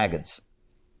 covered wagons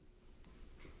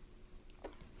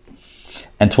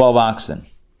and 12 oxen.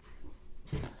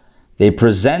 They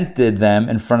presented them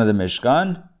in front of the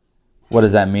Mishkan. What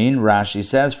does that mean? Rashi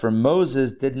says, for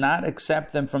Moses did not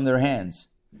accept them from their hands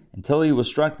until he was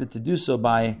instructed to do so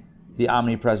by the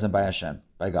omnipresent, by Hashem,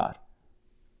 by God.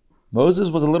 Moses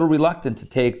was a little reluctant to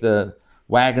take the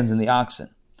wagons and the oxen.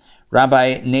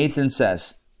 Rabbi Nathan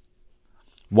says,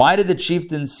 why did the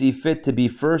chieftains see fit to be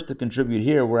first to contribute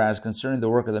here, whereas concerning the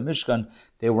work of the Mishkan,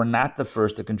 they were not the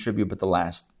first to contribute, but the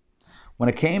last? When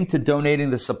it came to donating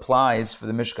the supplies for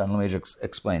the Mishkan, let me just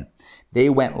explain. They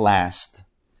went last.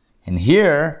 And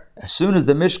here, as soon as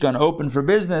the Mishkan opened for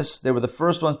business, they were the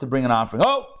first ones to bring an offering.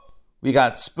 Oh, we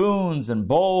got spoons and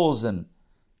bowls and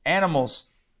animals.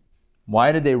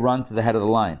 Why did they run to the head of the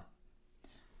line?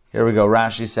 Here we go.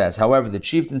 Rashi says, however, the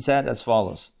chieftain said as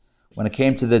follows. When it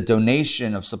came to the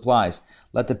donation of supplies,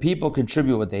 let the people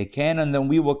contribute what they can, and then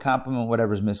we will complement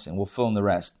whatever's missing. We'll fill in the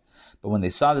rest. But when they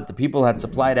saw that the people had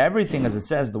supplied everything, as it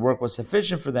says, the work was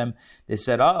sufficient for them, they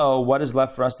said, what is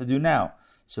left for us to do now?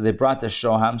 So they brought the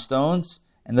shoham stones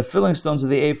and the filling stones of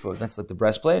the ephod, that's like the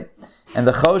breastplate, and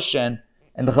the choshen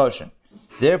and the choshen.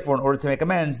 Therefore, in order to make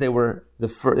amends, they were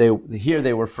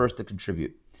first to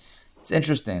contribute. It's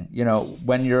interesting,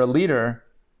 when you're a leader,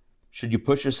 should you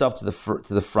push yourself to the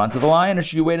front of the line, or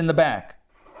should you wait in the back?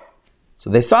 So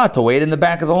they thought to wait in the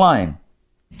back of the line,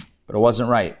 but it wasn't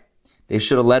right. They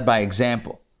should have led by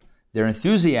example. Their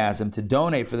enthusiasm to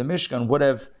donate for the Mishkan would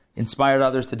have inspired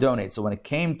others to donate. So when it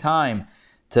came time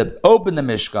to open the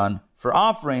Mishkan for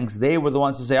offerings, they were the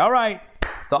ones to say, all right,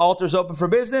 the altar's open for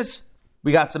business.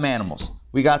 We got some animals.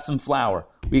 We got some flour.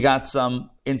 We got some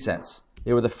incense.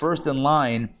 They were the first in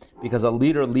line because a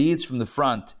leader leads from the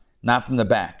front, not from the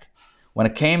back. When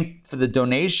it came to the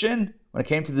donations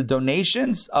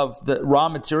of the raw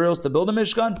materials to build the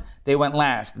Mishkan, they went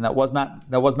last, and that was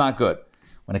not good.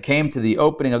 When it came to the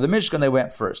opening of the Mishkan, they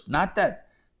went first. Not that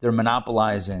they're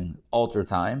monopolizing altar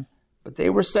time, but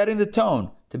they were setting the tone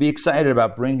to be excited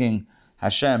about bringing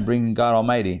God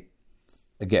Almighty,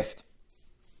 a gift.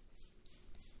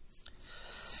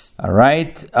 All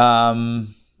right.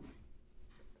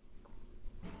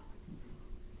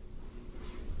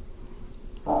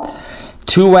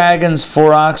 2 wagons,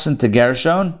 4 oxen to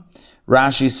Gershon.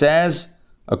 Rashi says,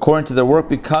 according to their work,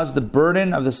 because the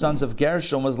burden of the sons of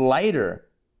Gershon was lighter,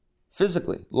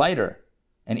 physically lighter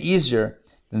and easier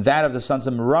than that of the sons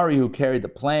of Merari, who carried the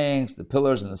planks, the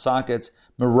pillars, and the sockets.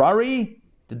 Merari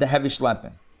did the heavy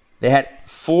schlepping. They had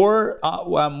 4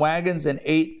 wagons and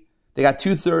 8. They got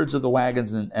 2/3 of the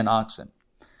wagons and oxen.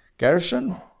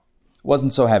 Gershon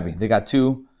wasn't so heavy. They got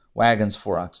 2 wagons,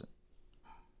 4 oxen.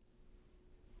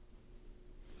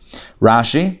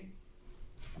 Rashi,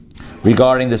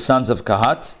 regarding the sons of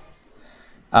Kahat,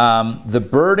 the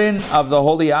burden of the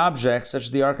holy objects, such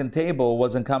as the ark and table,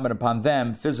 was incumbent upon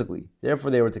them physically.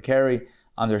 Therefore, they were to carry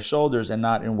on their shoulders and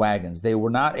not in wagons. They were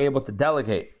not able to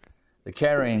delegate the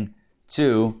carrying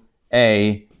to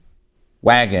a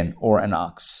wagon or an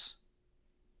ox.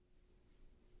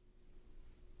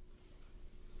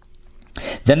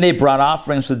 Then they brought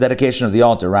offerings for the dedication of the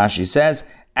altar. Rashi says,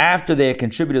 after they had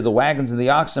contributed the wagons and the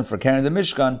oxen for carrying the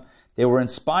Mishkan, they were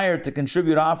inspired to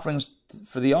contribute offerings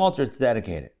for the altar to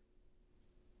dedicate it.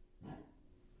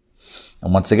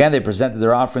 And once again, they presented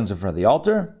their offerings in front of the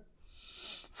altar.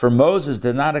 For Moses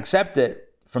did not accept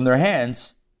it from their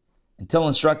hands until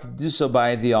instructed to do so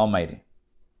by the Almighty.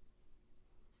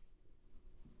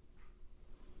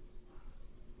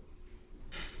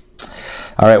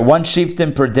 All right, 1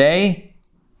 chieftain per day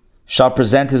shall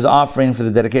present his offering for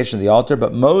the dedication of the altar,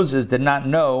 but Moses did not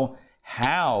know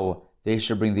how they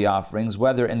should bring the offerings,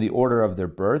 whether in the order of their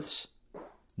births,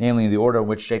 namely in the order in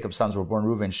which Jacob's sons were born,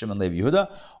 Reuben, Shimon, Levi, Yehuda,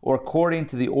 or according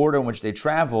to the order in which they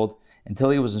traveled, until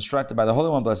he was instructed by the Holy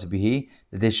One, blessed be he,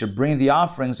 that they should bring the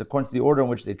offerings according to the order in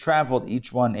which they traveled,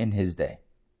 each one in his day.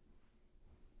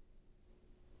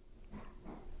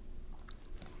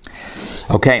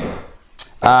 Okay.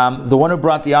 The one who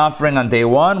brought the offering on day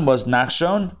 1 was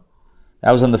Nachshon.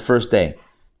 That was on the first day.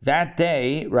 That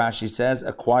day, Rashi says,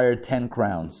 acquired 10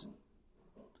 crowns.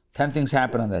 10 things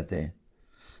happened on that day.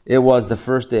 It was the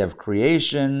first day of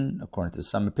creation, according to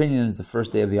some opinions, the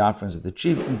first day of the offerings of the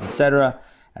chieftains, etc.,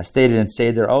 as stated in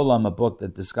Seder Olam, a book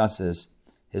that discusses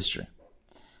history.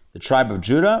 The tribe of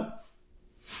Judah,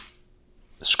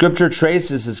 Scripture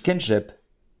traces his kinship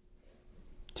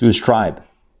to his tribe.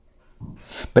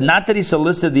 But not that he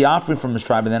solicited the offering from his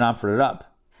tribe and then offered it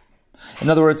up.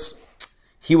 In other words,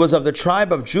 he was of the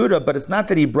tribe of Judah, but it's not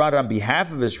that he brought it on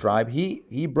behalf of his tribe.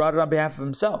 He brought it on behalf of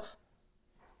himself.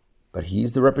 But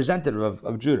he's the representative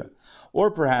of Judah.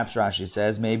 Or perhaps Rashi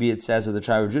says, maybe it says of the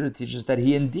tribe of Judah, teaches that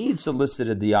he indeed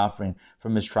solicited the offering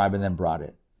from his tribe and then brought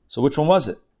it. So which one was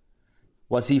it?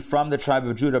 Was he from the tribe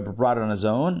of Judah but brought it on his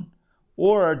own?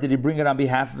 Or did he bring it on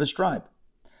behalf of his tribe?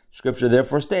 Scripture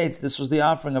therefore states, this was the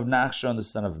offering of Nachshon, the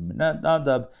son of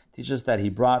Nadab, teaches that he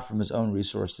brought from his own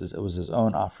resources. It was his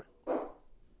own offering.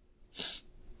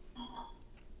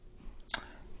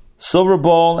 Silver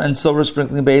bowl and silver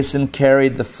sprinkling basin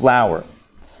carried the flour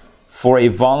for a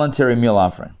voluntary meal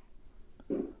offering.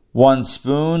 1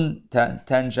 spoon,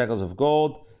 10 shekels of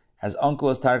gold. As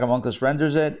Targum Onkelos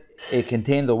renders it, it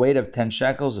contained the weight of 10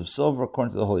 shekels of silver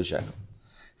according to the holy shekel.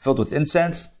 Filled with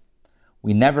incense.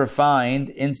 We never find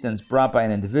incense brought by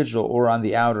an individual or on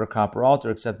the outer copper altar,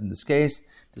 except in this case.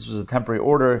 This was a temporary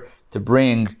order to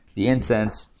bring the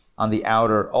incense on the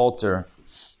outer altar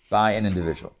by an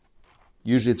individual.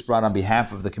 Usually it's brought on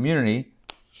behalf of the community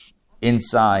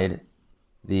inside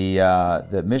the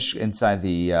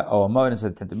OMO, inside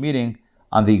the tent of meeting,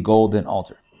 on the golden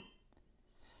altar.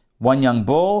 1 young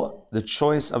bull, the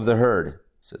choice of the herd,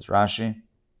 says Rashi.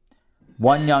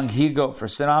 1 young he-goat for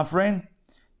sin offering,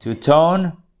 to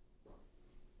atone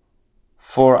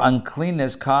for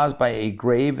uncleanness caused by a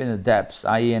grave in the depths,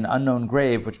 i.e. an unknown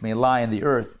grave which may lie in the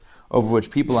earth, over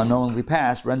which people unknowingly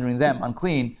pass, rendering them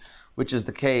unclean, which is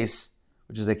a case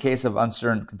of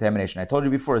uncertain contamination. I told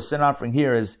you before, a sin offering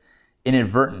here is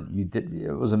inadvertent.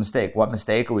 It was a mistake. What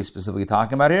mistake are we specifically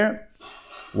talking about here?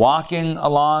 Walking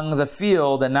along the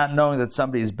field and not knowing that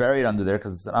somebody is buried under there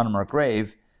because it's an unmarked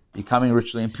grave, becoming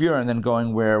ritually impure, and then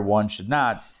going where one should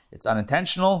not. It's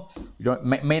unintentional. You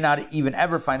may not even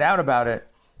ever find out about it,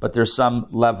 but there's some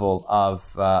level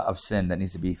of sin that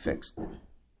needs to be fixed.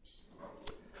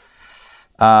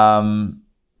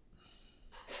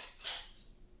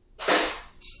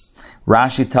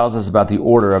 Rashi tells us about the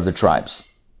order of the tribes.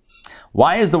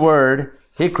 Why is the word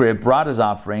Hikrib, brought his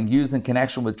offering, used in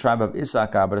connection with the tribe of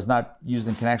Issachar, but is not used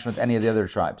in connection with any of the other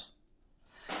tribes?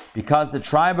 Because the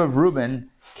tribe of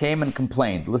Reuben came and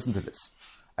complained. Listen to this.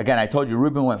 Again, I told you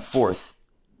Reuben went fourth,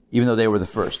 even though they were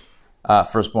the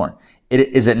firstborn.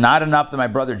 Is it not enough that my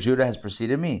brother Judah has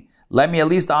preceded me? Let me at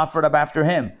least offer it up after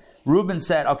him. Reuben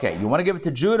said, okay, you want to give it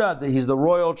to Judah? He's the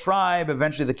royal tribe.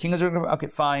 Eventually the king is going to go. Okay,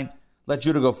 fine. Let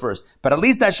Judah go first. But at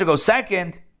least that should go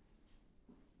second.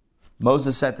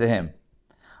 Moses said to him,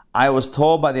 I was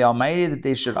told by the Almighty that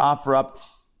they should offer up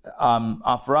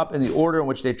in the order in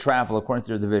which they travel according to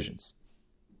their divisions.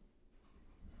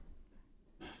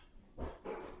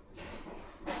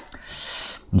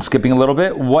 I'm skipping a little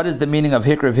bit. What is the meaning of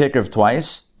Hikriv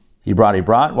twice? He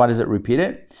brought. Why does it repeat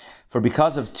it? For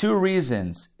because of two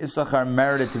reasons, Issachar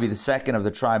merited to be the second of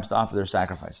the tribes to offer their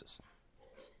sacrifices.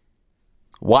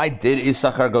 Why did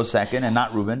Issachar go second and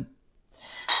not Reuben?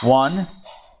 One,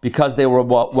 because they were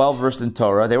well versed in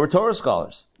Torah. They were Torah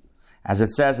scholars. As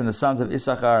it says in the sons of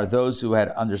Issachar, those who had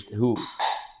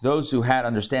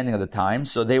understanding of the time.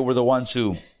 So they were the ones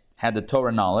who had the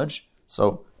Torah knowledge.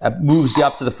 So that moves you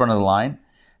up to the front of the line.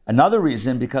 Another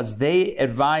reason, because they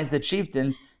advised the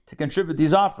chieftains to contribute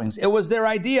these offerings. It was their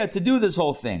idea to do this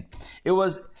whole thing. It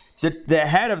was the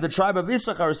head of the tribe of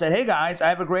Issachar who said, hey guys, I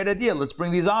have a great idea. Let's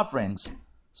bring these offerings.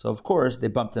 So of course, they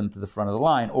bumped him to the front of the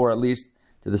line, or at least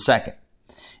to the second.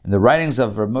 In the writings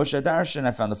of Rav Moshe Darshan,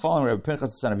 I found the following. Rabbi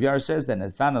Pinchas, the son of Yair, says that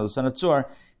Nathanael, the son of Tzur,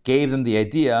 gave them the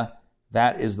idea. He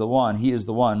is the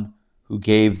one who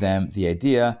gave them the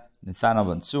idea, Nathanael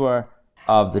ben Tzur,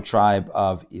 of the tribe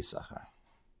of Issachar.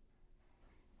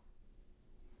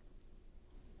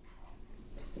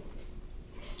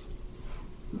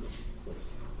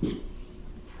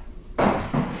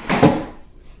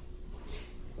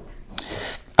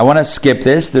 I want to skip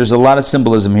this. There's a lot of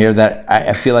symbolism here that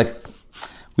I feel like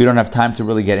we don't have time to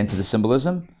really get into the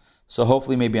symbolism. So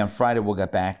hopefully maybe on Friday we'll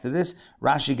get back to this.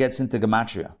 Rashi gets into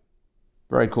Gematria.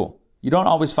 Very cool. You don't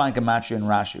always find Gematria in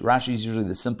Rashi. Rashi is usually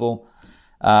the simple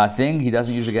thing. He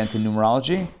doesn't usually get into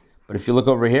numerology. But if you look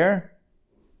over here,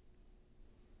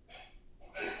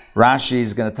 Rashi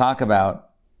is going to talk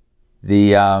about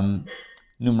the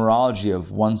numerology of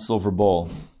one silver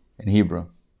bowl in Hebrew,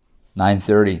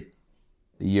 930.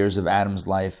 The years of Adam's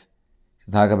life. You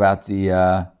can talk about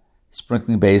the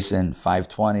sprinkling basin,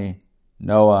 520,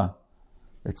 Noah,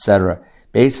 etc.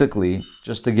 Basically,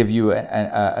 just to give you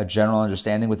a general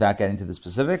understanding without getting to the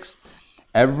specifics,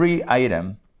 every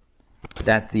item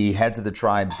that the heads of the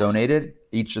tribes donated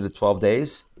each of the 12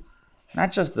 days,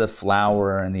 not just the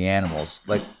flour and the animals,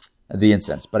 like the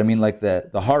incense, but I mean like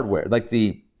the hardware, like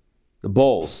the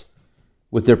bowls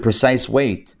with their precise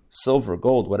weight, silver,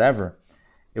 gold, whatever.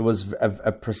 It was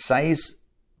a precise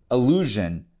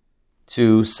allusion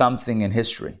to something in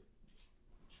history.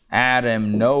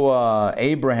 Adam, Noah,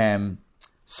 Abraham,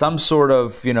 some sort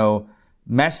of,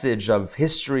 message of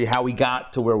history, how we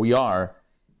got to where we are.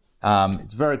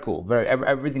 It's very cool.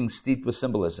 Everything's steeped with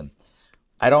symbolism.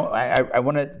 I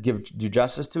want to do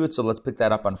justice to it, so let's pick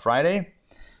that up on Friday.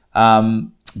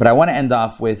 But I want to end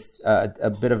off with a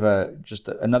bit of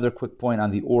another quick point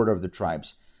on the order of the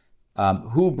tribes.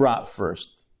 Who brought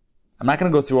first? I'm not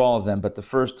going to go through all of them, but the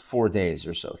first 4 days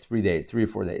or so, 3 or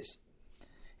 4 days.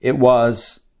 It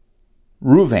was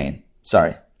Reuven.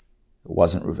 Sorry, it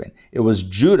wasn't Reuven. It was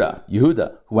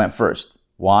Yehuda, who went first.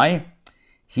 Why?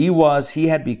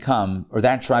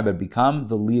 That tribe had become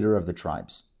the leader of the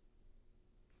tribes.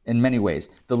 In many ways.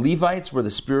 The Levites were the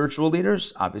spiritual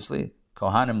leaders, obviously,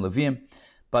 Kohanim, Leviim.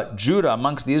 But Judah,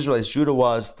 amongst the Israelites, Judah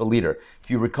was the leader. If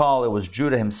you recall, it was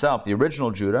Judah himself, the original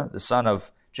Judah, the son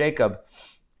of Jacob,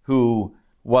 who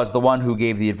was the one who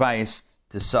gave the advice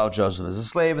to sell Joseph as a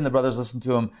slave, and the brothers listened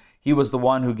to him. He was the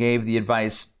one who gave the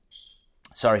advice,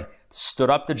 stood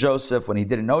up to Joseph when he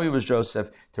didn't know he was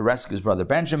Joseph to rescue his brother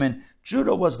Benjamin.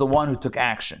 Judah was the one who took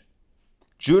action.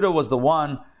 Judah was the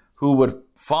one who would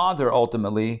father,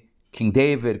 ultimately, King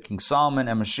David, King Solomon,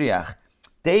 and Mashiach.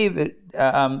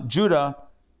 Judah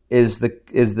is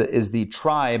the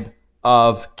tribe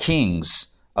of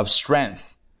kings, of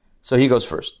strength. So he goes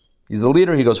first. He's the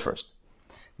leader, he goes first.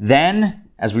 Then,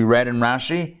 as we read in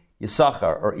Rashi,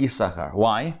 Issachar.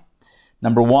 Why?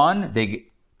 Number one, it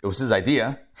was his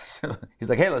idea. So he's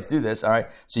like, hey, let's do this. All right.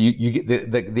 So you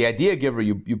the idea giver,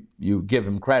 you give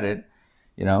him credit,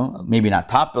 maybe not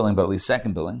top billing, but at least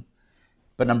second billing.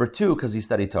 But number two, because he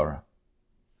studied Torah.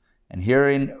 And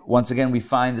herein, once again, we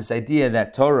find this idea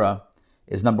that Torah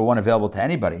is, number one, available to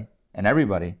anybody and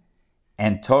everybody,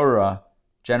 and Torah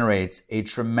generates a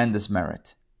tremendous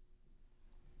merit.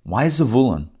 Why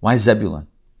Zevulun? Why Zebulun?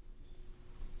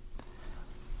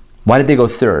 Why did they go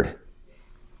third?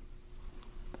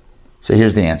 So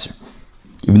here's the answer,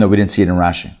 even though we didn't see it in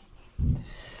Rashi.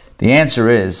 The answer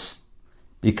is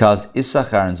because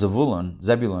Issachar and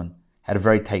Zebulun, had a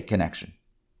very tight connection.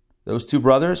 Those two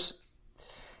brothers,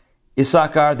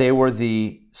 Issachar, they were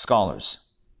the scholars.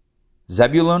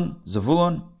 Zebulun,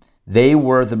 they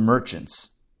were the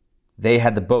merchants. They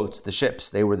had the boats, the ships.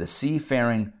 They were the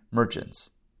seafaring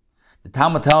merchants. The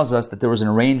Talmud tells us that there was an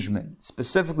arrangement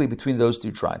specifically between those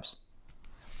two tribes.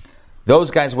 Those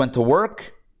guys went to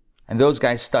work and those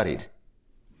guys studied.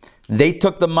 They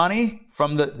took the money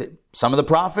from some of the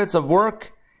profits of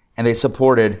work and they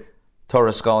supported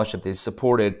Torah scholarship. They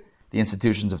supported the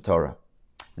institutions of Torah.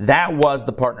 That was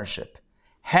the partnership.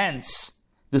 Hence,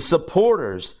 the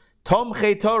supporters,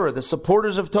 Tomchei Torah, the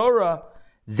supporters of Torah,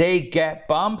 they get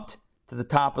bumped to the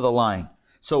top of the line.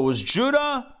 So it was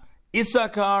Judah,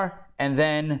 Issachar, and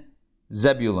then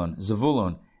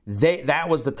Zevulun. That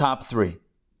was the top three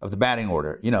of the batting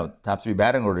order. Top three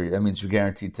batting order, that means you're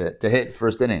guaranteed to hit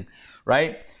first inning,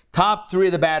 right? Top three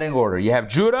of the batting order. You have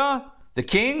Judah, the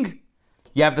king,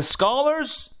 you have the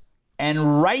scholars,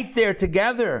 and right there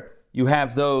together, you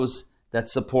have those that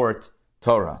support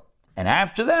Torah. And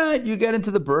after that, you get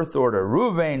into the birth order.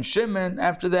 Reuven, Shimon,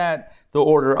 after that, the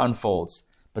order unfolds.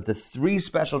 But the three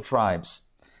special tribes,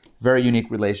 very unique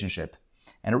relationship.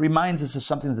 And it reminds us of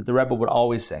something that the Rebbe would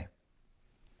always say.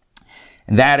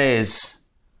 And that is,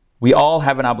 we all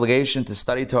have an obligation to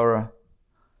study Torah.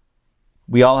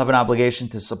 We all have an obligation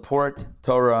to support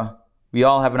Torah. We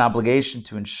all have an obligation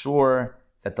to ensure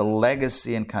that the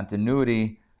legacy and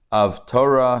continuity of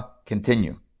Torah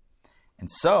continue. And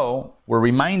so, we're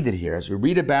reminded here, as we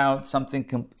read about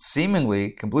something seemingly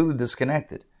completely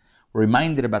disconnected, we're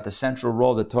reminded about the central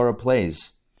role that Torah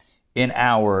plays in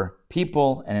our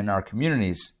people and in our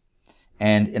communities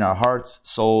and in our hearts,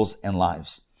 souls, and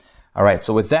lives. All right,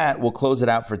 so with that, we'll close it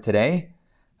out for today.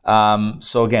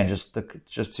 So again, just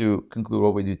to conclude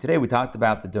what we do today, we talked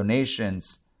about the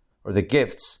donations or the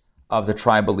gifts of the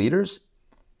tribal leaders.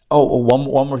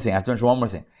 One more thing. I have to mention one more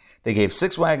thing. They gave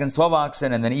 6 wagons, 12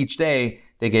 oxen, and then each day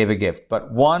they gave a gift.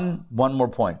 But one more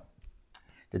point.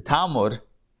 The Talmud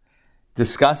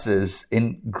discusses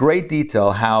in great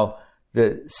detail how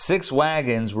the 6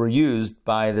 wagons were used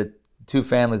by the 2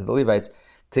 families of the Levites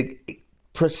to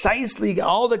precisely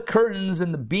all the curtains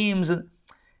and the beams. And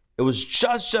it was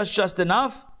just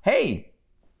enough. Hey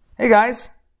guys.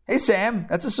 Hey, Sam.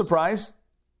 That's a surprise.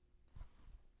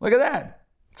 Look at that.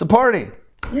 It's a party.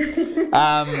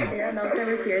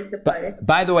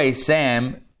 By the way,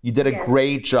 Sam, you did a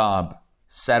great job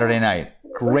Saturday night.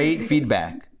 Great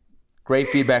feedback. Great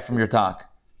feedback from your talk.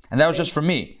 And that was just from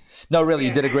me. No, really,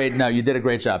 you did a great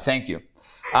job. Thank you.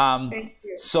 Thank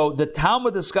you. So the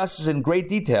Talmud discusses in great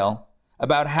detail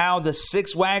about how the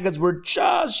 6 wagons were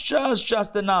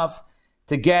just enough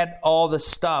to get all the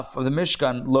stuff of the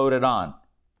Mishkan loaded on.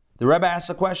 The Rebbe asks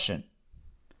a question.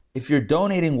 If you're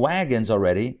donating wagons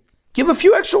already, give a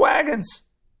few extra wagons.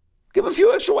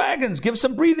 Give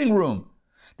some breathing room.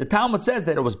 The Talmud says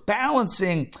that it was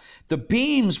balancing. The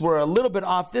beams were a little bit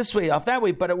off this way, off that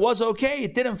way, but it was okay.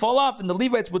 It didn't fall off, and the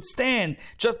Levites would stand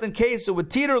just in case it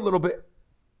would teeter a little bit.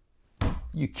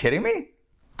 You kidding me?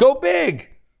 Go big.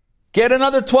 Get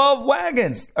another 12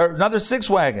 wagons, or another 6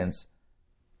 wagons.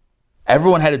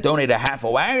 Everyone had to donate a half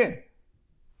a wagon.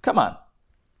 Come on.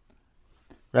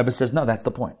 Rebbe says, no, that's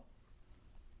the point.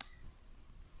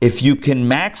 If you can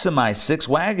maximize 6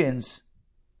 wagons,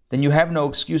 then you have no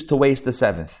excuse to waste the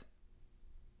 7th.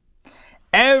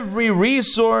 Every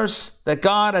resource that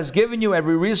God has given you,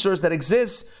 every resource that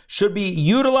exists, should be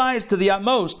utilized to the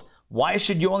utmost. Why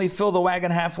should you only fill the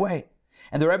wagon halfway?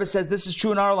 And the Rebbe says this is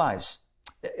true in our lives.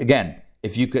 Again,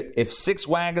 if 6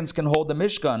 wagons can hold the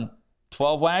Mishkan,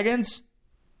 12 wagons,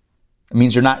 it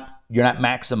means you're not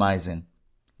maximizing.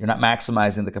 You're not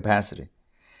maximizing the capacity.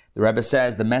 The Rebbe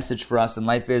says the message for us in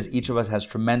life is each of us has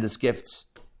tremendous gifts.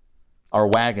 Our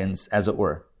wagons, as it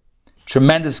were.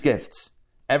 Tremendous gifts.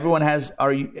 Everyone has,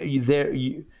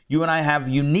 you and I have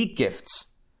unique gifts.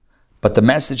 But the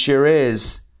message here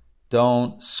is,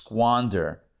 don't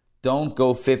squander. Don't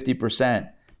go 50%.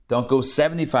 Don't go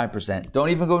 75%. Don't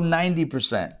even go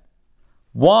 90%.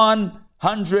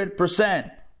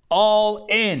 100%. All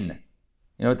in.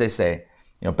 You know what they say?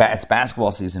 It's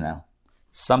basketball season now.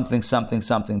 Something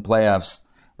playoffs,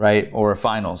 right? Or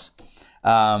finals.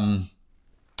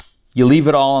 You leave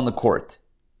it all on the court.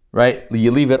 right?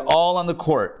 You leave it all on the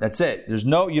court. That's it. You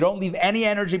don't leave any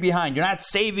energy behind. You're not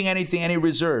saving anything, any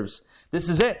reserves. This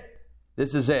is it.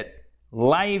 This is it.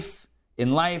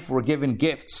 In life, we're given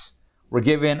gifts. We're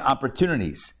given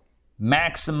opportunities.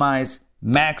 Maximize.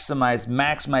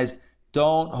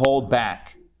 Don't hold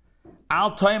back.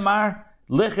 Al toimar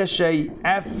lichishe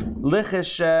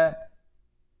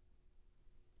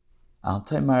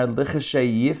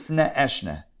yifne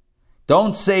eshne.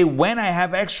 Don't say, when I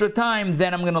have extra time,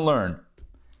 then I'm going to learn.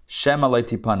 Shema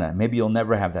leitipana. Maybe you'll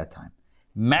never have that time.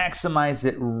 Maximize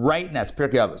it right now. It's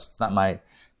Pirkei Avos. It's not my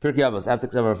Pirkei Avos,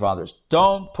 Ethics of Our Fathers.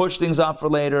 Don't push things off for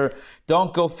later.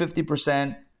 Don't go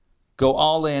 50%. Go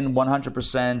all in,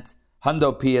 100%.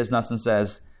 Hundo P, as Nassan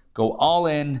says. Go all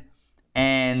in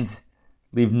and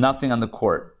leave nothing on the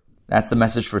court. That's the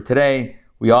message for today.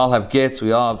 We all have gifts.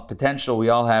 We all have potential. We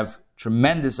all have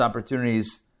tremendous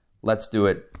opportunities. Let's do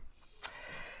it.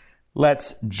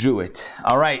 Let's do it.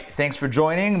 All right. Thanks for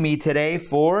joining me today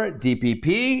for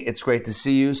DPP. It's great to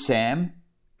see you, Sam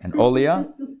and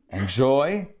Olia and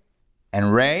Joy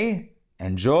and Ray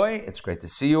and Joy. It's great to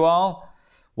see you all.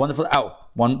 Wonderful.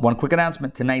 One quick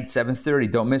announcement. Tonight, 7:30.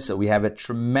 Don't miss it. We have a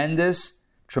tremendous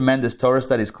Torah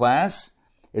studies class.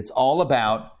 It's all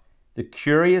about the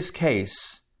curious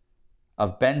case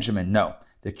of Benjamin. No,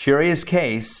 the curious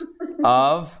case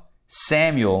of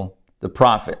Samuel the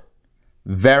prophet.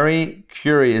 Very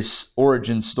curious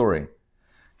origin story.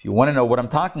 If you want to know what I'm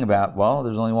talking about, well,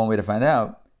 there's only one way to find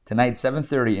out. Tonight,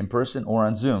 7:30, in person or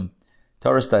on Zoom.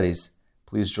 Torah studies.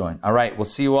 Please join. All right, we'll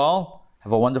see you all.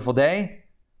 Have a wonderful day.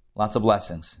 Lots of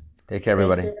blessings. Take care,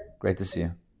 everybody. Great to see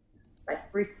you.